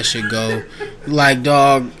to let that shit go. Like,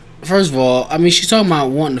 dog, first of all, I mean, she's talking about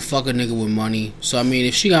wanting to fuck a nigga with money. So I mean,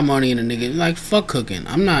 if she got money and a nigga, like, fuck cooking.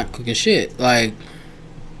 I'm not cooking shit. Like,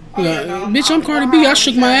 bitch, I'm Cardi B. I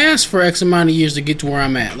shook my ass for X amount of years to get to where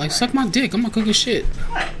I'm at. Like, suck my dick. I'm not cooking shit.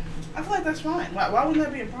 Right. I feel like that's fine. Why wouldn't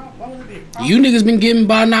that be a problem? You niggas been getting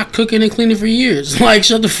by not cooking and cleaning for years. Like,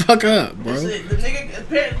 shut the fuck up, bro. The nigga,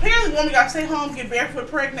 apparently women gotta stay home, get barefoot,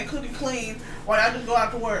 pregnant, cook and clean, or I just go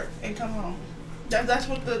out to work and come home. That's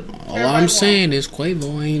what the. All I'm saying is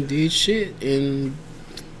Quavo ain't did shit in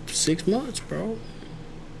 6 months, bro.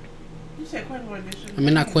 You said Quavo ain't did shit. I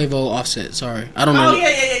mean, not Quavo, Offset. Sorry, I don't know. Oh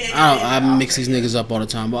yeah. I mix these niggas up all the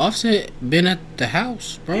time, but Offset been at the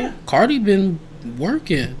house, bro. Yeah. Cardi been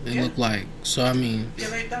working. It looked like. So I mean. Yeah,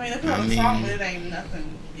 they put on a song, but it ain't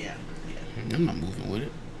nothing. Yeah. I'm not moving with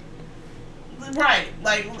it. Right,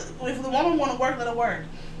 like if the woman want to work, let her work.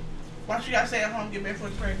 Why she gotta stay at home, get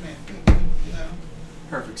barefoot, pregnant?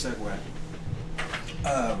 Perfect segue.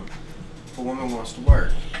 If a woman wants to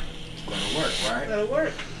work, let her work, right? Let her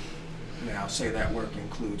work. Now, say that work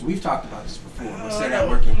includes. We've talked about this before, but say that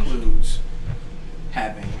work includes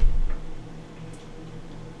having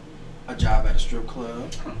a job at a strip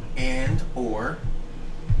club and or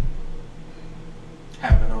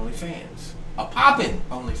having an OnlyFans, a poppin'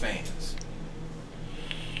 OnlyFans.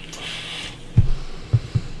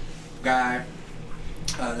 Guy,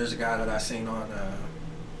 there's a guy that I seen on.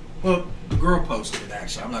 Well, the girl posted it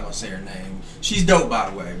actually. I'm not gonna say her name. She's dope, by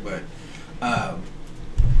the way, but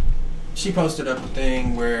she posted up a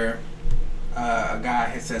thing where a guy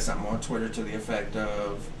had said something on Twitter to the effect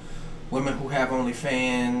of women who have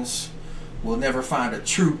OnlyFans will never find a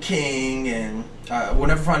true king, and will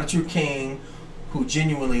never find a true king who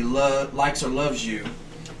genuinely likes or loves you.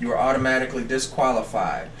 You are automatically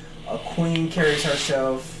disqualified. A queen carries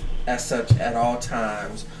herself as such at all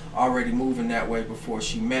times, already moving that way before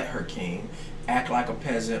she met her king. Act like a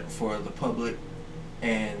peasant for the public,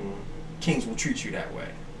 and kings will treat you that way.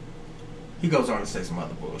 He goes on to say some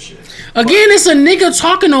other bullshit. Again, it's a nigga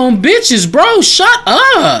talking on bitches, bro. Shut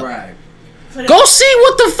up. Right. Go see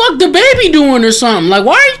what the fuck the baby doing or something. Like,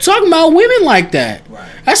 why are you talking about women like that? Right.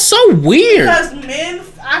 That's so weird. Because men,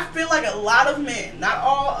 I feel like a lot of men, not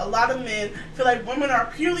all, a lot of men feel like women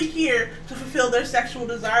are purely here to fulfill their sexual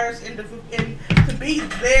desires and to be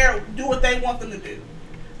there, do what they want them to do.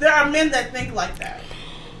 There are men that think like that.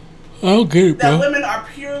 I don't get it, bro. That women are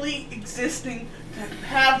purely existing to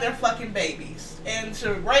have their fucking babies and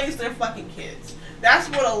to raise their fucking kids. That's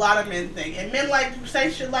what a lot of men think. And men like who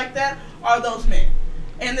say shit like that are those men.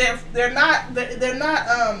 And they're not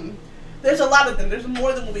there's a lot of them. There's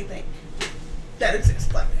more than what we think that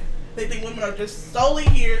exists like that. They think women are just solely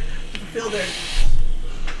here to fulfill their needs.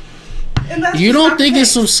 And that's you don't think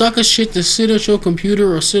it's some sucker shit to sit at your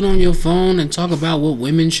computer or sit on your phone and talk about what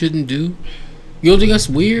women shouldn't do? You don't think that's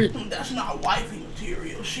weird? That's not wifey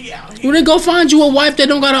material. She out here. Well, then go find you a wife that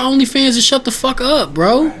don't got an OnlyFans and shut the fuck up,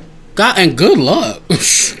 bro. Right. God, and good luck.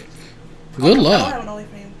 Good luck. I don't have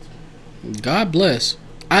an OnlyFans. God bless.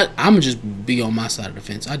 I'ma just be on my side of the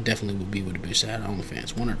fence. I definitely would be with a bitch that had an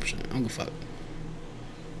OnlyFans, 100%. I don't give a fuck.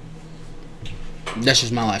 That's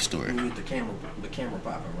just my life story. You need the camera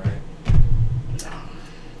popping, right?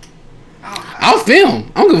 I'll film.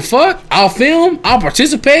 I don't give a fuck. I'll film. I'll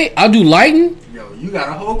participate. I'll do lighting. Yo, you got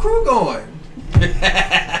a whole crew going.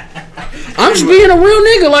 I'm just being a real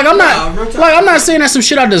nigga. Like, I'm not saying that's some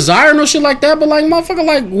shit I desire, no shit like that, but like, motherfucker,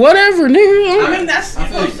 like, whatever, nigga. I mean, that's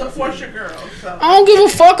supposed to support your girl. So. I don't give a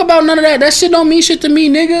fuck about none of that. That shit don't mean shit to me,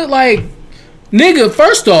 nigga. Like, nigga,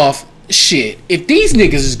 first off, shit, if these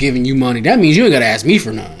niggas is giving you money, that means you ain't gotta ask me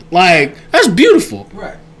for nothing. Like, that's beautiful.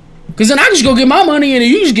 Right. Cause then I just go get my money and then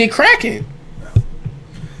you just get cracking.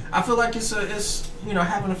 I feel like it's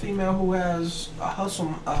having a female who has a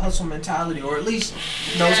hustle mentality, or at least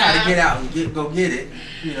knows how to get out and go get it,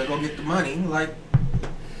 go get the money. Like,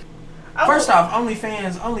 first off,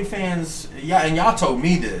 OnlyFans, yeah, and y'all told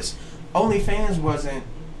me this. OnlyFans wasn't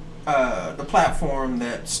the platform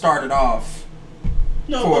that started off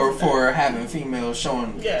for having females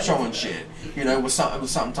showing shit. It was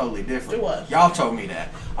something totally different. It was. Y'all told me that.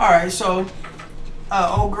 All right, so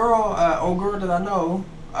old girl that I know,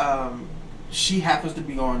 she happens to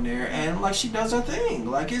be on there, and like she does her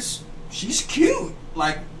thing. Like she's cute.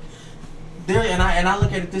 Like and I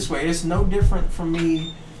look at it this way: it's no different from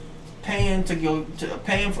me paying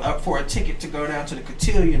for a ticket to go down to the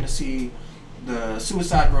Cotillion to see the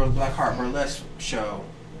Suicide Girls Blackheart Burlesque show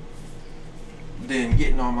than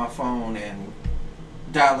getting on my phone and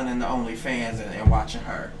dialing in the OnlyFans and watching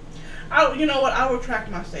her. You know what? I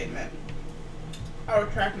retract my statement.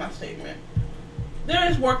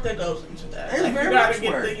 There is work that goes into that. It's very you gotta much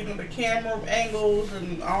get work. the camera angles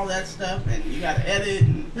and all that stuff, and you gotta edit.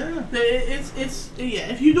 And it's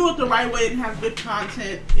if you do it the right way and have good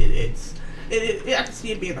content, I can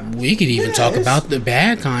see it being. We could even talk about the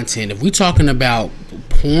bad content. If we're talking about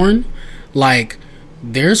porn, like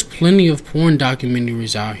there's plenty of porn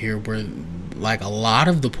documentaries out here where like a lot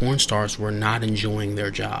of the porn stars were not enjoying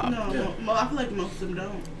their job. No, I feel like most of them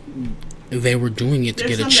don't. They were doing it to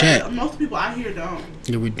get a check. Most people out here don't.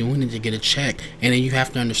 They were doing it to get a check. And then you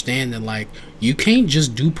have to understand that, like, you can't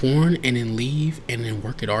just do porn and then leave and then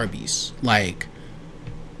work at Arby's. Like,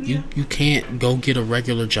 you can't go get a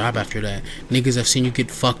regular job after that. Niggas, I've seen you get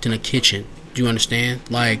fucked in a kitchen. Do you understand?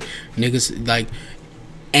 Like, niggas, like,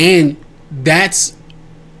 and that's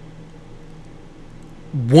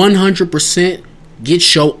 100%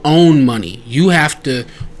 get your own money. You have to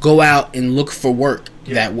go out and look for work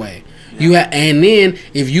that way. And then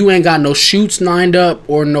if you ain't got no shoots lined up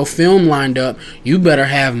or no film lined up, you better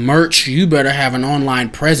have merch. You better have an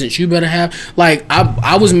online presence. You better have, like,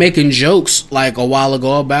 I was making jokes like a while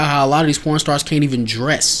ago about how a lot of these porn stars can't even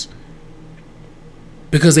dress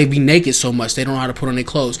because they be naked so much they don't know how to put on their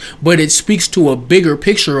clothes. But it speaks to a bigger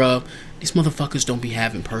picture of these motherfuckers don't be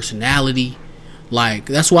having personality. Like,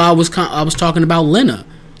 that's why I was talking about Lena.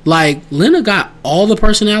 Like, Lena got all the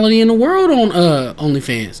personality in the world on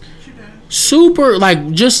OnlyFans. Super,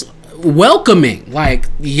 like, just welcoming. Like,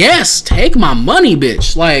 yes, take my money,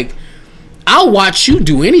 bitch. Like, I'll watch you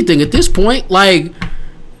do anything at this point. Like,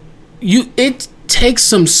 it takes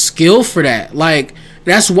some skill for that. Like,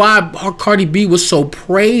 that's why Cardi B was so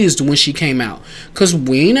praised when she came out. Because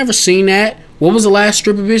we ain't never seen that. What was the last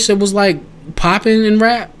stripper bitch that was, like, popping in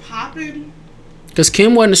rap? Popping? Because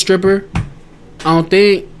Kim wasn't a stripper. I don't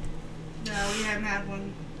think. No, we haven't had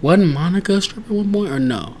one. Wasn't Monica a stripper at one point or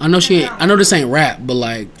no? I know she ain't. I know this ain't rap, but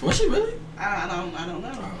like. Was she really? I don't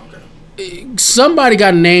know. Oh, okay. Somebody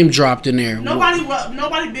got a name dropped in there.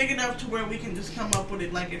 Nobody big enough to where we can just come up with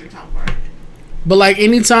it like in the top part. But like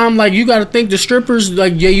anytime, like you got to think the strippers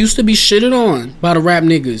like they used to be shitted on by the rap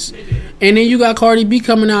niggas, and then you got Cardi B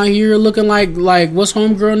coming out here looking like what's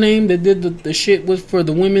homegirl name that did the shit was for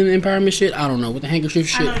the women empowerment shit. I don't know with the handkerchief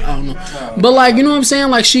shit. I don't know. But like you know what I'm saying?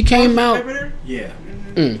 Like she came out. Yeah.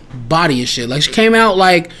 Body and shit. Like she came out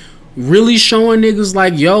like really showing niggas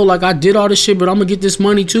like yo like I did all this shit but I'm gonna get this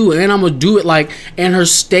money too and I'm gonna do it like and her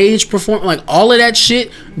stage performance like all of that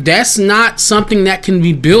shit that's not something that can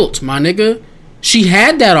be built my nigga. She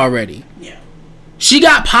had that already. Yeah. She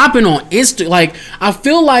got popping on Insta. Like I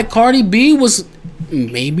feel like Cardi B was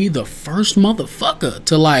maybe the first motherfucker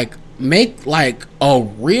to like make like a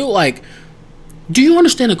real like. Do you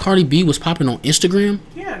understand that Cardi B was popping on Instagram?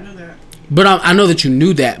 Yeah, I knew that. But I know that you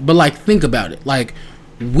knew that. But like, think about it. Like,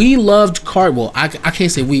 we loved Cardi. Well, I can't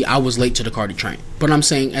say we. I was late to the Cardi train. But I'm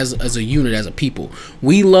saying as a unit, as a people,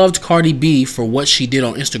 we loved Cardi B for what she did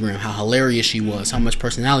on Instagram. How hilarious she was. How much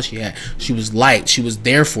personality she had. She was light. She was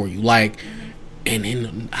there for you. Like, and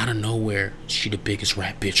in out of nowhere, she the biggest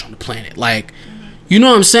rap bitch on the planet. Like, you know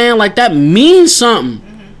what I'm saying? Like that means something.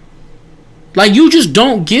 Like, you just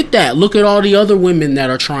don't get that. Look at all the other women that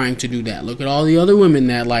are trying to do that. Look at all the other women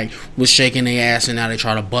that, like, was shaking their ass and now they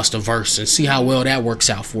try to bust a verse and see how well that works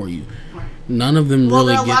out for you. Right. None of them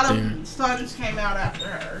really get there. A lot of sons came out after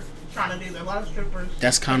her trying to do that. A lot of strippers.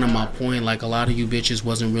 That's kind of my point. Like, a lot of you bitches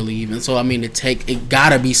wasn't really even. So, I mean, it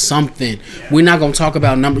gotta be something. Yeah. We're not gonna talk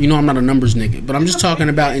about numbers. You know, I'm not a numbers nigga. But I'm just talking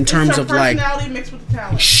about in terms of, like, mixed with the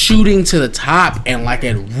talent. Shooting to the top and, like,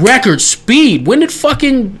 at record speed. When did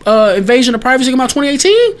fucking Invasion of Privacy come out?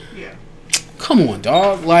 2018? Yeah. Come on,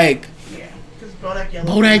 dog. Like, yeah. Because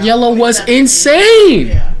Bodak Yellow was insane.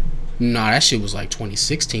 Yeah. Nah, that shit was like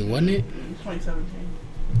 2016, wasn't it? 2017.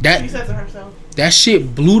 That she said to herself. That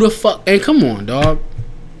shit blew the fuck. And come on, dog.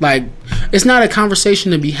 Like, it's not a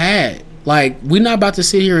conversation to be had. Like, we're not about to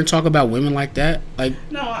sit here and talk about women like that. Like,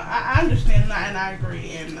 no, I understand that, and I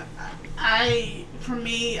agree. And for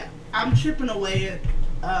me, I'm chipping away at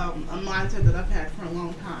a mindset that I've had for a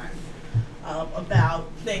long time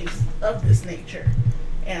about things of this nature.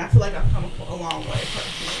 And I feel like I've come a long way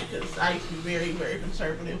personally, because I used to be very, very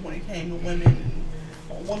conservative when it came to women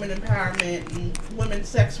and women empowerment and women's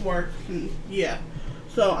sex work. And yeah,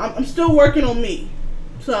 so I'm still working on me.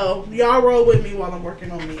 So y'all roll with me while I'm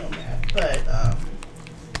working on me on that. But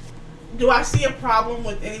do I see a problem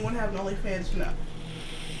with anyone having OnlyFans? No.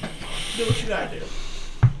 Do what you gotta do.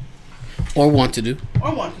 or want to do.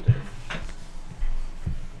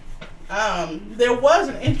 There was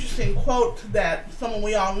an interesting quote that someone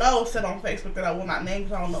we all know said on Facebook that I will not name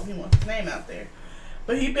because I don't know if he wants his name out there.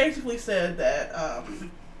 But he basically said that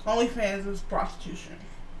OnlyFans is prostitution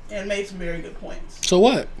and made some very good points. So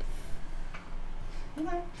what?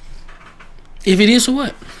 Okay. If it is, so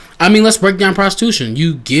what? I mean, let's break down prostitution.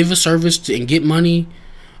 You give a service and get money.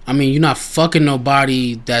 I mean, you're not fucking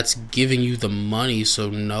nobody that's giving you the money, so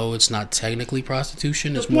no, it's not technically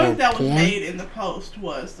prostitution. It's more porn. The point that was made in the post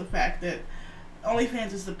was the fact that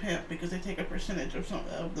OnlyFans is the pimp because they take a percentage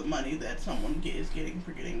of the money that someone is getting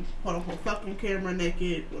for getting quote unquote fucking camera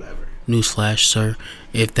naked, whatever. Newsflash, sir.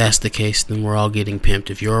 If that's the case, then we're all getting pimped.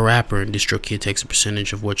 If you're a rapper and DistroKid takes a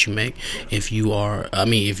percentage of what you make, if you're a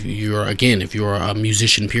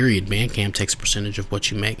musician, period, Bandcamp takes a percentage of what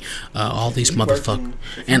you make. All these motherfuckers.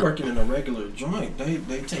 If you're working in a regular joint,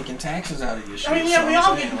 they taking taxes out of your shit. I mean, yeah, we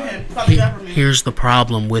all getting pimped by the government. Here's the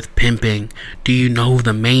problem with pimping. Do you know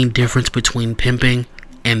the main difference between pimping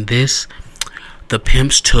and this? The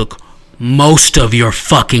pimps took most of your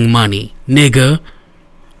fucking money, nigga.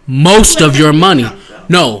 Most of your money.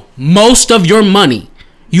 No, most of your money.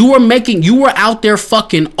 You were out there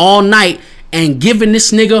fucking all night and giving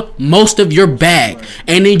this nigga most of your bag.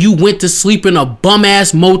 And then you went to sleep in a bum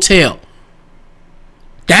ass motel.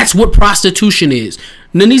 That's what prostitution is.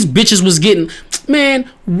 And then these bitches was getting, man,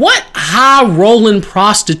 what high rolling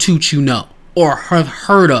prostitute you know or have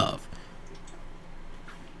heard of?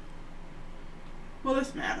 Well,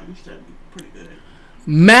 this madam should be pretty good.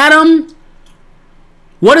 Madam?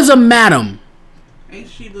 What is a madam? Ain't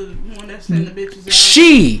she the one that send the bitches out?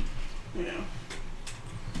 She. Yeah.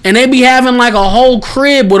 And they be having like a whole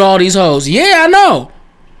crib with all these hoes. Yeah, I know.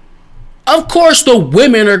 Of course the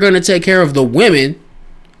women are going to take care of the women.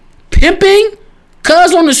 Pimping?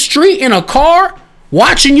 Cuz on the street in a car?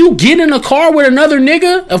 Watching you get in a car with another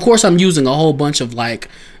nigga? Of course I'm using a whole bunch of like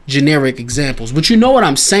generic examples. But you know what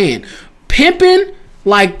I'm saying. Pimping?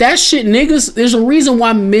 Like that shit, niggas, there's a reason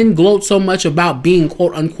why men gloat so much about being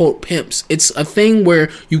quote unquote pimps. It's a thing where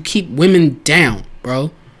you keep women down, bro.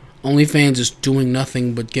 OnlyFans is doing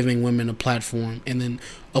nothing but giving women a platform. And then,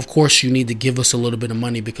 of course, you need to give us a little bit of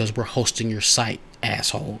money because we're hosting your site,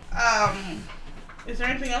 asshole. Is there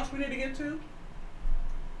anything else we need to get to?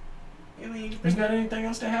 Is there anything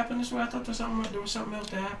else that happened this way? I thought there was something else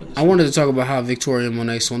that happened this I wanted to talk about how Victoria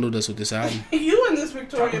Monet swindled us with this album. You and this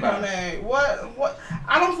Victoria Monet. What?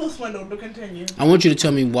 I don't feel swindled, but continue. I want you to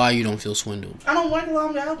tell me why you don't feel swindled. I don't like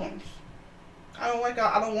long albums. I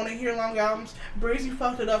don't want to hear long albums. Breezy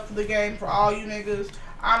fucked it up for the game for all you niggas.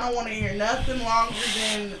 I don't want to hear nothing longer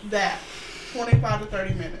than that. 25 to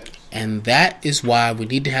 30 minutes. And that is why we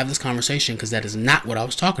need to have this conversation, because that is not what I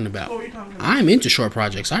was talking about. What were you talking about? I'm into short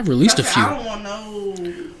projects. I've released a few. I don't want no...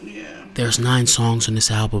 Yeah. There's 9 songs on this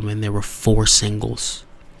album, and there were 4 singles.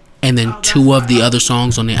 And then 2 of the other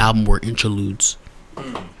songs on the album were interludes.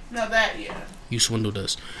 Now that, yeah. You swindled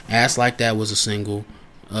us. Ass Like That was a single.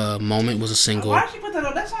 Moment was a single. Why did she put that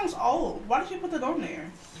on? That song's old. Why did she put that on there?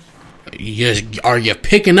 Are you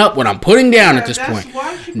picking up what I'm putting down at this point?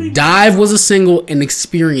 Dive was a single and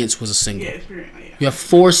Experience was a single. Yeah, Experience, yeah. You have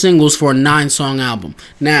 4 singles for a 9-song album.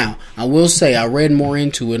 Now, I will say, I read more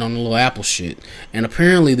into it on the little Apple shit. And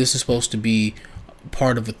apparently this is supposed to be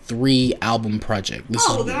part of a 3-album project.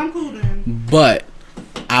 Then I'm cool then. But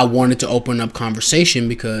I wanted to open up conversation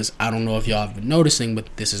because I don't know if y'all have been noticing, but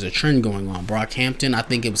this is a trend going on. Brockhampton, I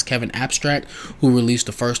think it was Kevin Abstract who released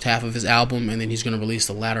the first half of his album, and then he's going to release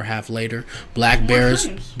the latter half later. Black Bear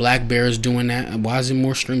is doing that. Why is it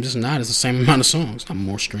more streams? It's not. It's the same amount of songs. Not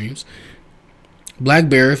more streams. Black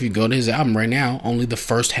Bear, if you go to his album right now, only the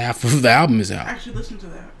first half of the album is out. I actually listen to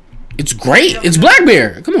that. It's great. It's Black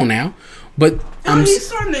Bear. Come on now. But he's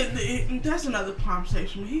starting to. That's another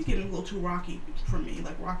conversation. He's getting a little too rocky for me,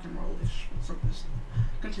 like rock and roll-ish. So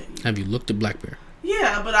continue. Have you looked at Black Bear?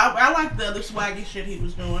 Yeah, but I like the other swaggy shit he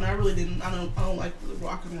was doing. I really didn't. I don't like the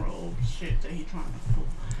rock and roll shit that he's trying to pull.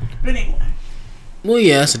 But anyway, Well,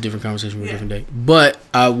 yeah, that's a different conversation for a different day. But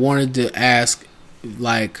I wanted to ask,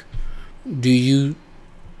 like, do you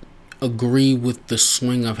agree with the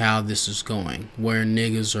swing of how this is going, where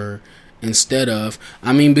niggas are instead of,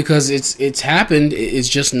 I mean, because it's happened, it's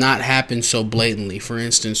just not happened so blatantly. For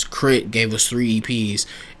instance, Crit gave us 3 EPs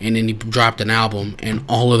and then he dropped an album and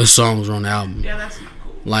all of the songs were on the album. Yeah, that's not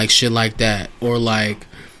cool. Like shit like that. Or like,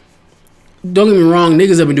 don't get me wrong,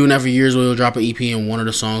 niggas have been doing that for years where they'll drop an EP in one of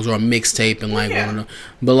the songs or a mixtape and like one of the,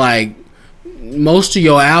 but like most of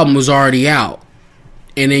your album was already out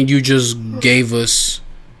and then you just gave us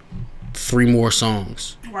 3 more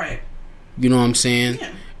songs. Right. You know what I'm saying?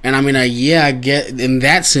 Yeah. And I mean, I get, in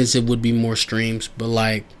that sense, it would be more streams, but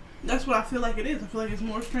like... That's what I feel like it is. I feel like it's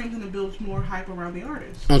more streams and it builds more hype around the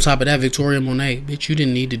artist. On top of that, Victoria Monet, bitch, you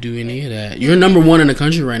didn't need to do any of that. You're number 1 in the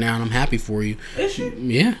country right now, and I'm happy for you. Is she?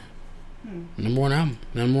 Yeah. Number 1 album.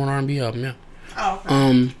 Number 1 R&B album, yeah. Oh,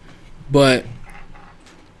 okay. But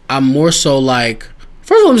I'm more so like...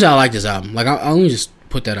 First of all, let me say I like this album. Like, let me just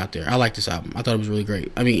put that out there. I like this album. I thought it was really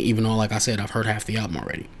great. I mean, even though, like I said, I've heard half the album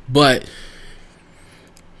already. But...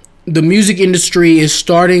 the music industry is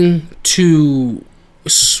starting to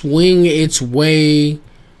swing its way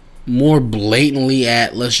more blatantly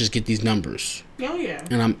at let's just get these numbers. Oh yeah.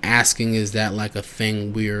 And I'm asking, is that like a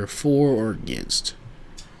thing we're for or against?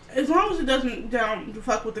 As long as it doesn't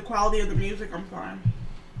fuck with the quality of the music, I'm fine.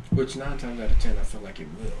 Which 9 times out of 10, I feel like it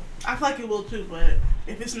will. I feel like it will too, but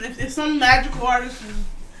if some magical artist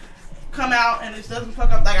come out and it doesn't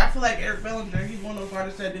fuck up, like I feel like Eric Bellinger, he's one of those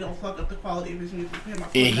artists that they don't fuck up the quality of his music.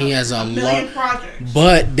 And he has a million lot, projects.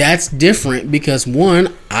 but that's different because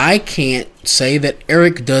one, I can't say that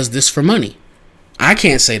Eric does this for money. I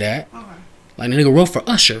can't say that. Okay. Like the nigga wrote for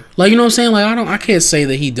Usher. Like, you know what I'm saying? Like I can't say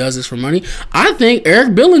that he does this for money. I think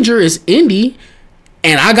Eric Bellinger is indie,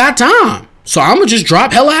 and I got time. So I'm going to just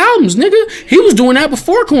drop hella albums, nigga. He was doing that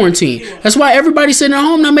before quarantine. That's why everybody's sitting at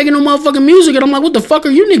home not making no motherfucking music. And I'm like, what the fuck are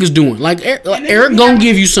you niggas doing? Like, Eric gonna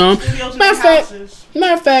give you some.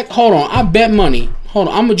 Matter of fact, hold on. I bet money. Hold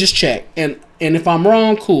on. I'm going to just check. And if I'm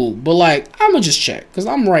wrong, cool. But, like, I'm going to just check. Because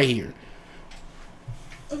I'm right here.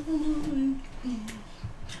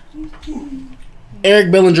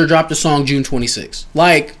 Eric Bellinger dropped the song June 26th.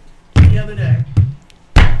 Like, the other day.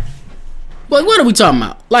 Like, what are we talking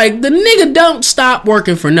about? Like, the nigga don't stop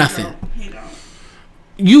working for nothing. No, he don't.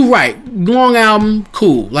 You right. Long album,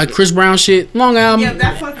 cool. Like Chris Brown shit, long album. Yeah,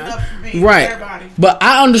 that fucked it up for me. Right. Everybody. But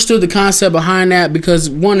I understood the concept behind that because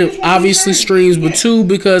one, it obviously streams, but two,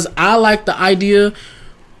 because I like the idea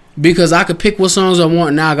because I could pick what songs I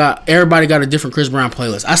want. Now everybody got a different Chris Brown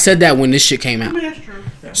playlist. I said that when this shit came out. I mean, that's true.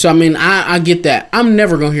 So I mean, I get that. I'm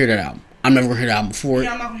never gonna hear that album. I'm never gonna hear the album before.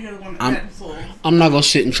 Yeah, I'm not gonna hear the one that's full. I'm not gonna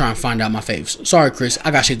sit and try and find out my faves. Sorry, Chris,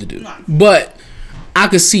 I got shit to do. But I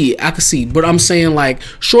could see it. But I'm saying like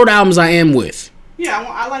short albums, I am with. Yeah,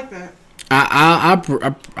 I like that.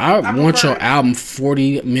 I want your album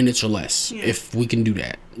 40 minutes or less if we can do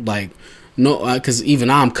that. Like no, because even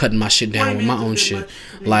I'm cutting my shit down with my own shit.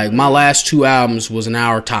 Like my last 2 albums was an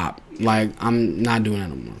hour top. Like I'm not doing that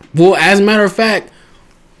no more. Well, as a matter of fact,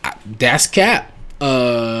 that's cap.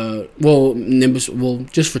 Nimbus,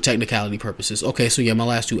 just for technicality purposes. Okay, so yeah, my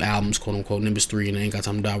last 2 albums, quote unquote, Nimbus 3 and Ain't Got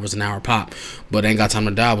Time to Die was an hour pop, but Ain't Got Time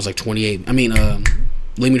to Die was like 28. I mean,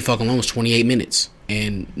 Leave Me the Fuck Alone was 28 minutes,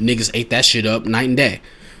 and niggas ate that shit up night and day.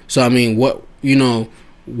 So I mean,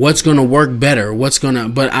 what's gonna work better?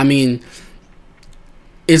 But I mean,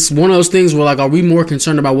 it's one of those things where like, are we more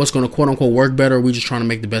concerned about what's gonna quote unquote work better, or are we just trying to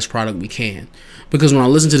make the best product we can? Because when I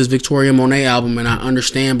listen to this Victoria Monet album and I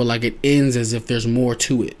understand, but like it ends as if there's more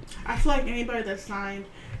to it. I feel like anybody that's signed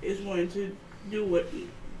is going to do what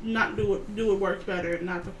works better,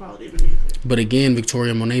 not the quality of the music. But again,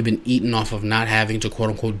 Victoria Monet been eating off of not having to quote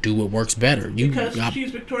unquote do what works better. Because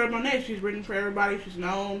she's Victoria Monet, she's written for everybody, she's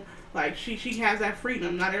known. Like she has that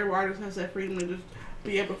freedom. Not every artist has that freedom to just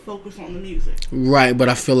be able to focus on the music. Right, but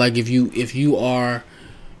I feel like if you are.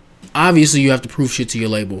 Obviously, you have to prove shit to your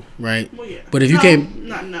label, right? Well, yeah. But if you can't...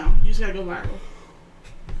 No. You just gotta go viral.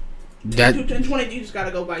 In 20, you just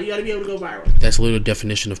gotta go viral. You gotta be able to go viral. That's a little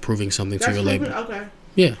definition of proving something to your label. Okay.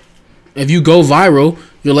 Yeah. If you go viral,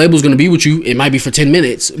 your label's gonna be with you. It might be for 10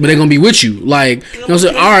 minutes, but they're gonna be with you. Like, you know,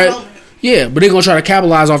 all right. Yeah, but they're gonna try to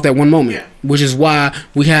capitalize off that one moment. Which is why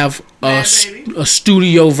we have a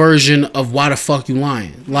studio version of Why the Fuck You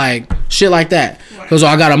Lying. Like, shit like that. Because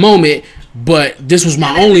I got a moment... But this was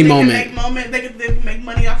my only moment. They can make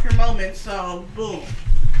money off your moment, so boom.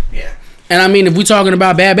 Yeah. And I mean, if we're talking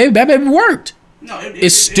about Bad Baby worked. No,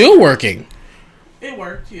 it's still working. It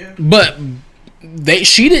worked, yeah. But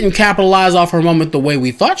she didn't capitalize off her moment the way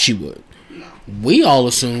we thought she would. No. we all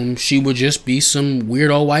assumed she would just be some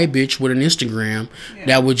weird old white bitch with an Instagram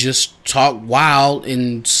that would just talk wild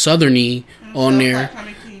and southerny on there.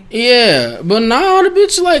 Yeah, but now the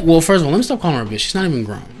bitch like, well, first of all, let me stop calling her a bitch. She's not even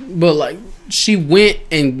grown. But like, she went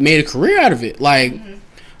and made a career out of it. Like,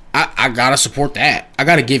 I gotta support that. I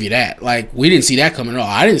gotta give you that. Like, we didn't see that coming at all.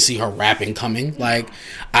 I didn't see her rapping coming. Like,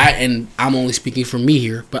 I'm only speaking for me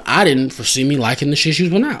here, but I didn't foresee me liking the shit she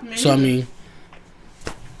was putting out. So I mean,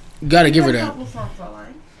 gotta give her that.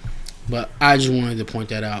 But I just wanted to point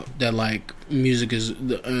that out. That like, music is,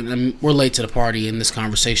 we're late to the party in this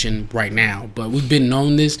conversation right now, but we've been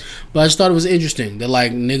known this. But I just thought it was interesting that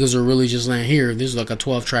like niggas are really just like, here, this is like a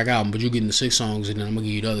 12-track album, but you're getting the 6 songs, and then I'm gonna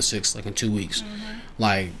give you the other 6 like in 2 weeks,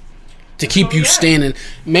 like to keep you standing.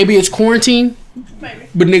 Maybe it's quarantine,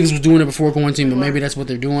 but niggas was doing it before quarantine. But maybe that's what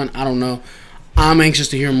they're doing. I don't know. I'm anxious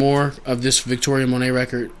to hear more of this Victoria Monet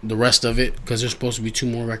record, the rest of it, because there's supposed to be 2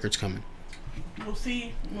 more records coming. We'll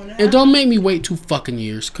see. And don't make me wait 2 fucking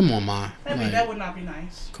years. Come on, Ma. That would not be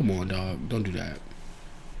nice. Come on, dog. Don't do that.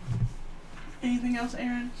 Anything else,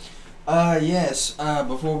 Aaron? Yes.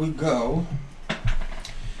 Before we go,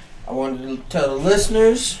 I wanted to tell the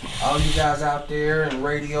listeners, all you guys out there in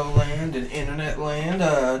radio land and internet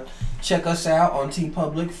land, check us out on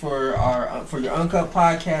TeePublic for your Uncut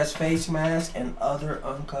Podcast face mask and other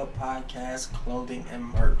Uncut Podcast clothing and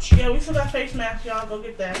merch. Yeah, we still got face masks, y'all. Go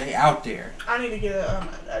get that. They out there. I need to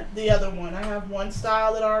get the other one. I have one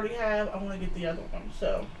style that I already have. I want to get the other one.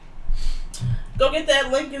 So go get that.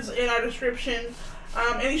 Link is in our description.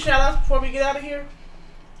 Any shout outs before we get out of here?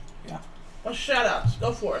 Yeah. What's shout outs?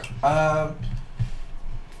 Go for it.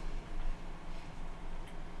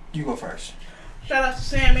 You go first. Shout out to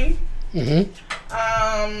Sammy. Shout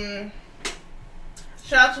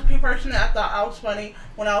out to the person that I thought I was funny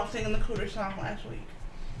when I was singing the Cooter song last week.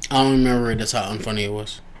 I don't remember it. That's how unfunny it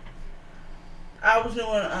was. I was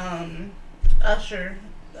doing Usher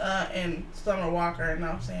and Summer Walker, and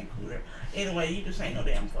I was saying Cooter. Anyway, you just ain't no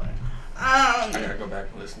damn funny. I gotta go back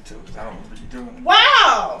and listen to it because I don't remember you doing it.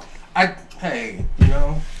 Wow! Hey, you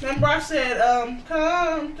know. Remember I said,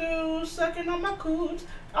 come through sucking on my coots.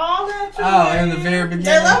 All that. In the very beginning.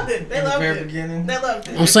 They loved it. They loved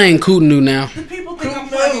it. I'm saying Cooter now. The people think I'm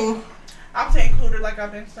funny. I'm saying Cooter like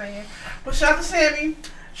I've been saying. But shout out to Sammy.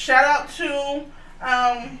 Shout out to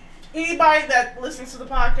anybody that listens to the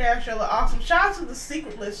podcast. Y'all are awesome. Shout out to the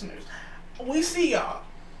secret listeners. We see y'all.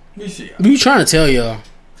 We see y'all. We trying to tell y'all.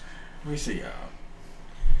 We see y'all.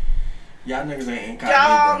 Y'all niggas ain't incognito.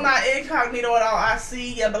 Y'all not incognito at all. I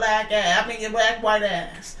see your black ass. I mean your black white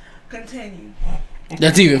ass. Continue.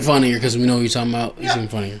 That's even funnier because we know what you're talking about. It's even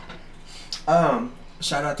funnier.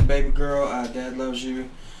 Shout out to Baby Girl. Dad loves you.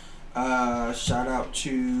 Shout out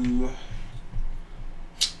to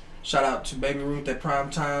Baby Ruth at Prime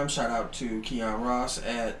Time. Shout out to Keon Ross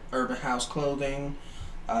at Urban House Clothing.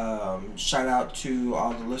 Shout out to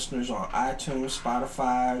all the listeners on iTunes,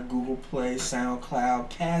 Spotify, Google Play, SoundCloud,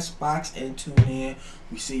 CastBox, and TuneIn.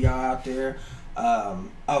 We see y'all out there.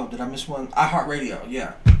 Did I miss one? iHeartRadio,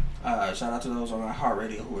 yeah. Shout out to those on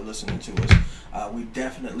iHeartRadio who are listening to us. We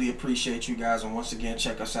definitely appreciate you guys, and once again,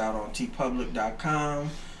 check us out on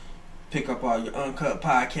teepublic.com. Pick up all your Uncut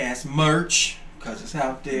Podcast merch because it's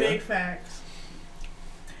out there. Big facts.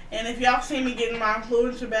 And if y'all see me getting my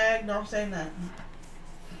influencer bag, don't say nothing.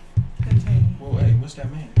 Continue. Well, hey, what's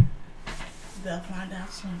that mean? They'll find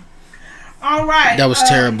out soon. All right. That was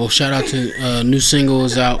terrible. Shout out to new single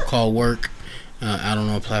is out called Work. Out on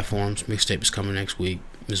all platforms. Mixtape is coming next week.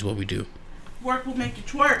 This is what we do. Work will make you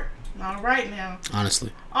twerk. All right now.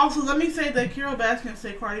 Honestly. Also, let me say that Carol Baskin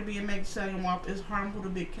said Cardi B and Megan Thee Stallion WAP is harmful to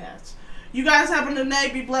big cats. You guys have a good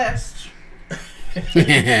night. Be blessed. Good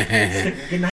night.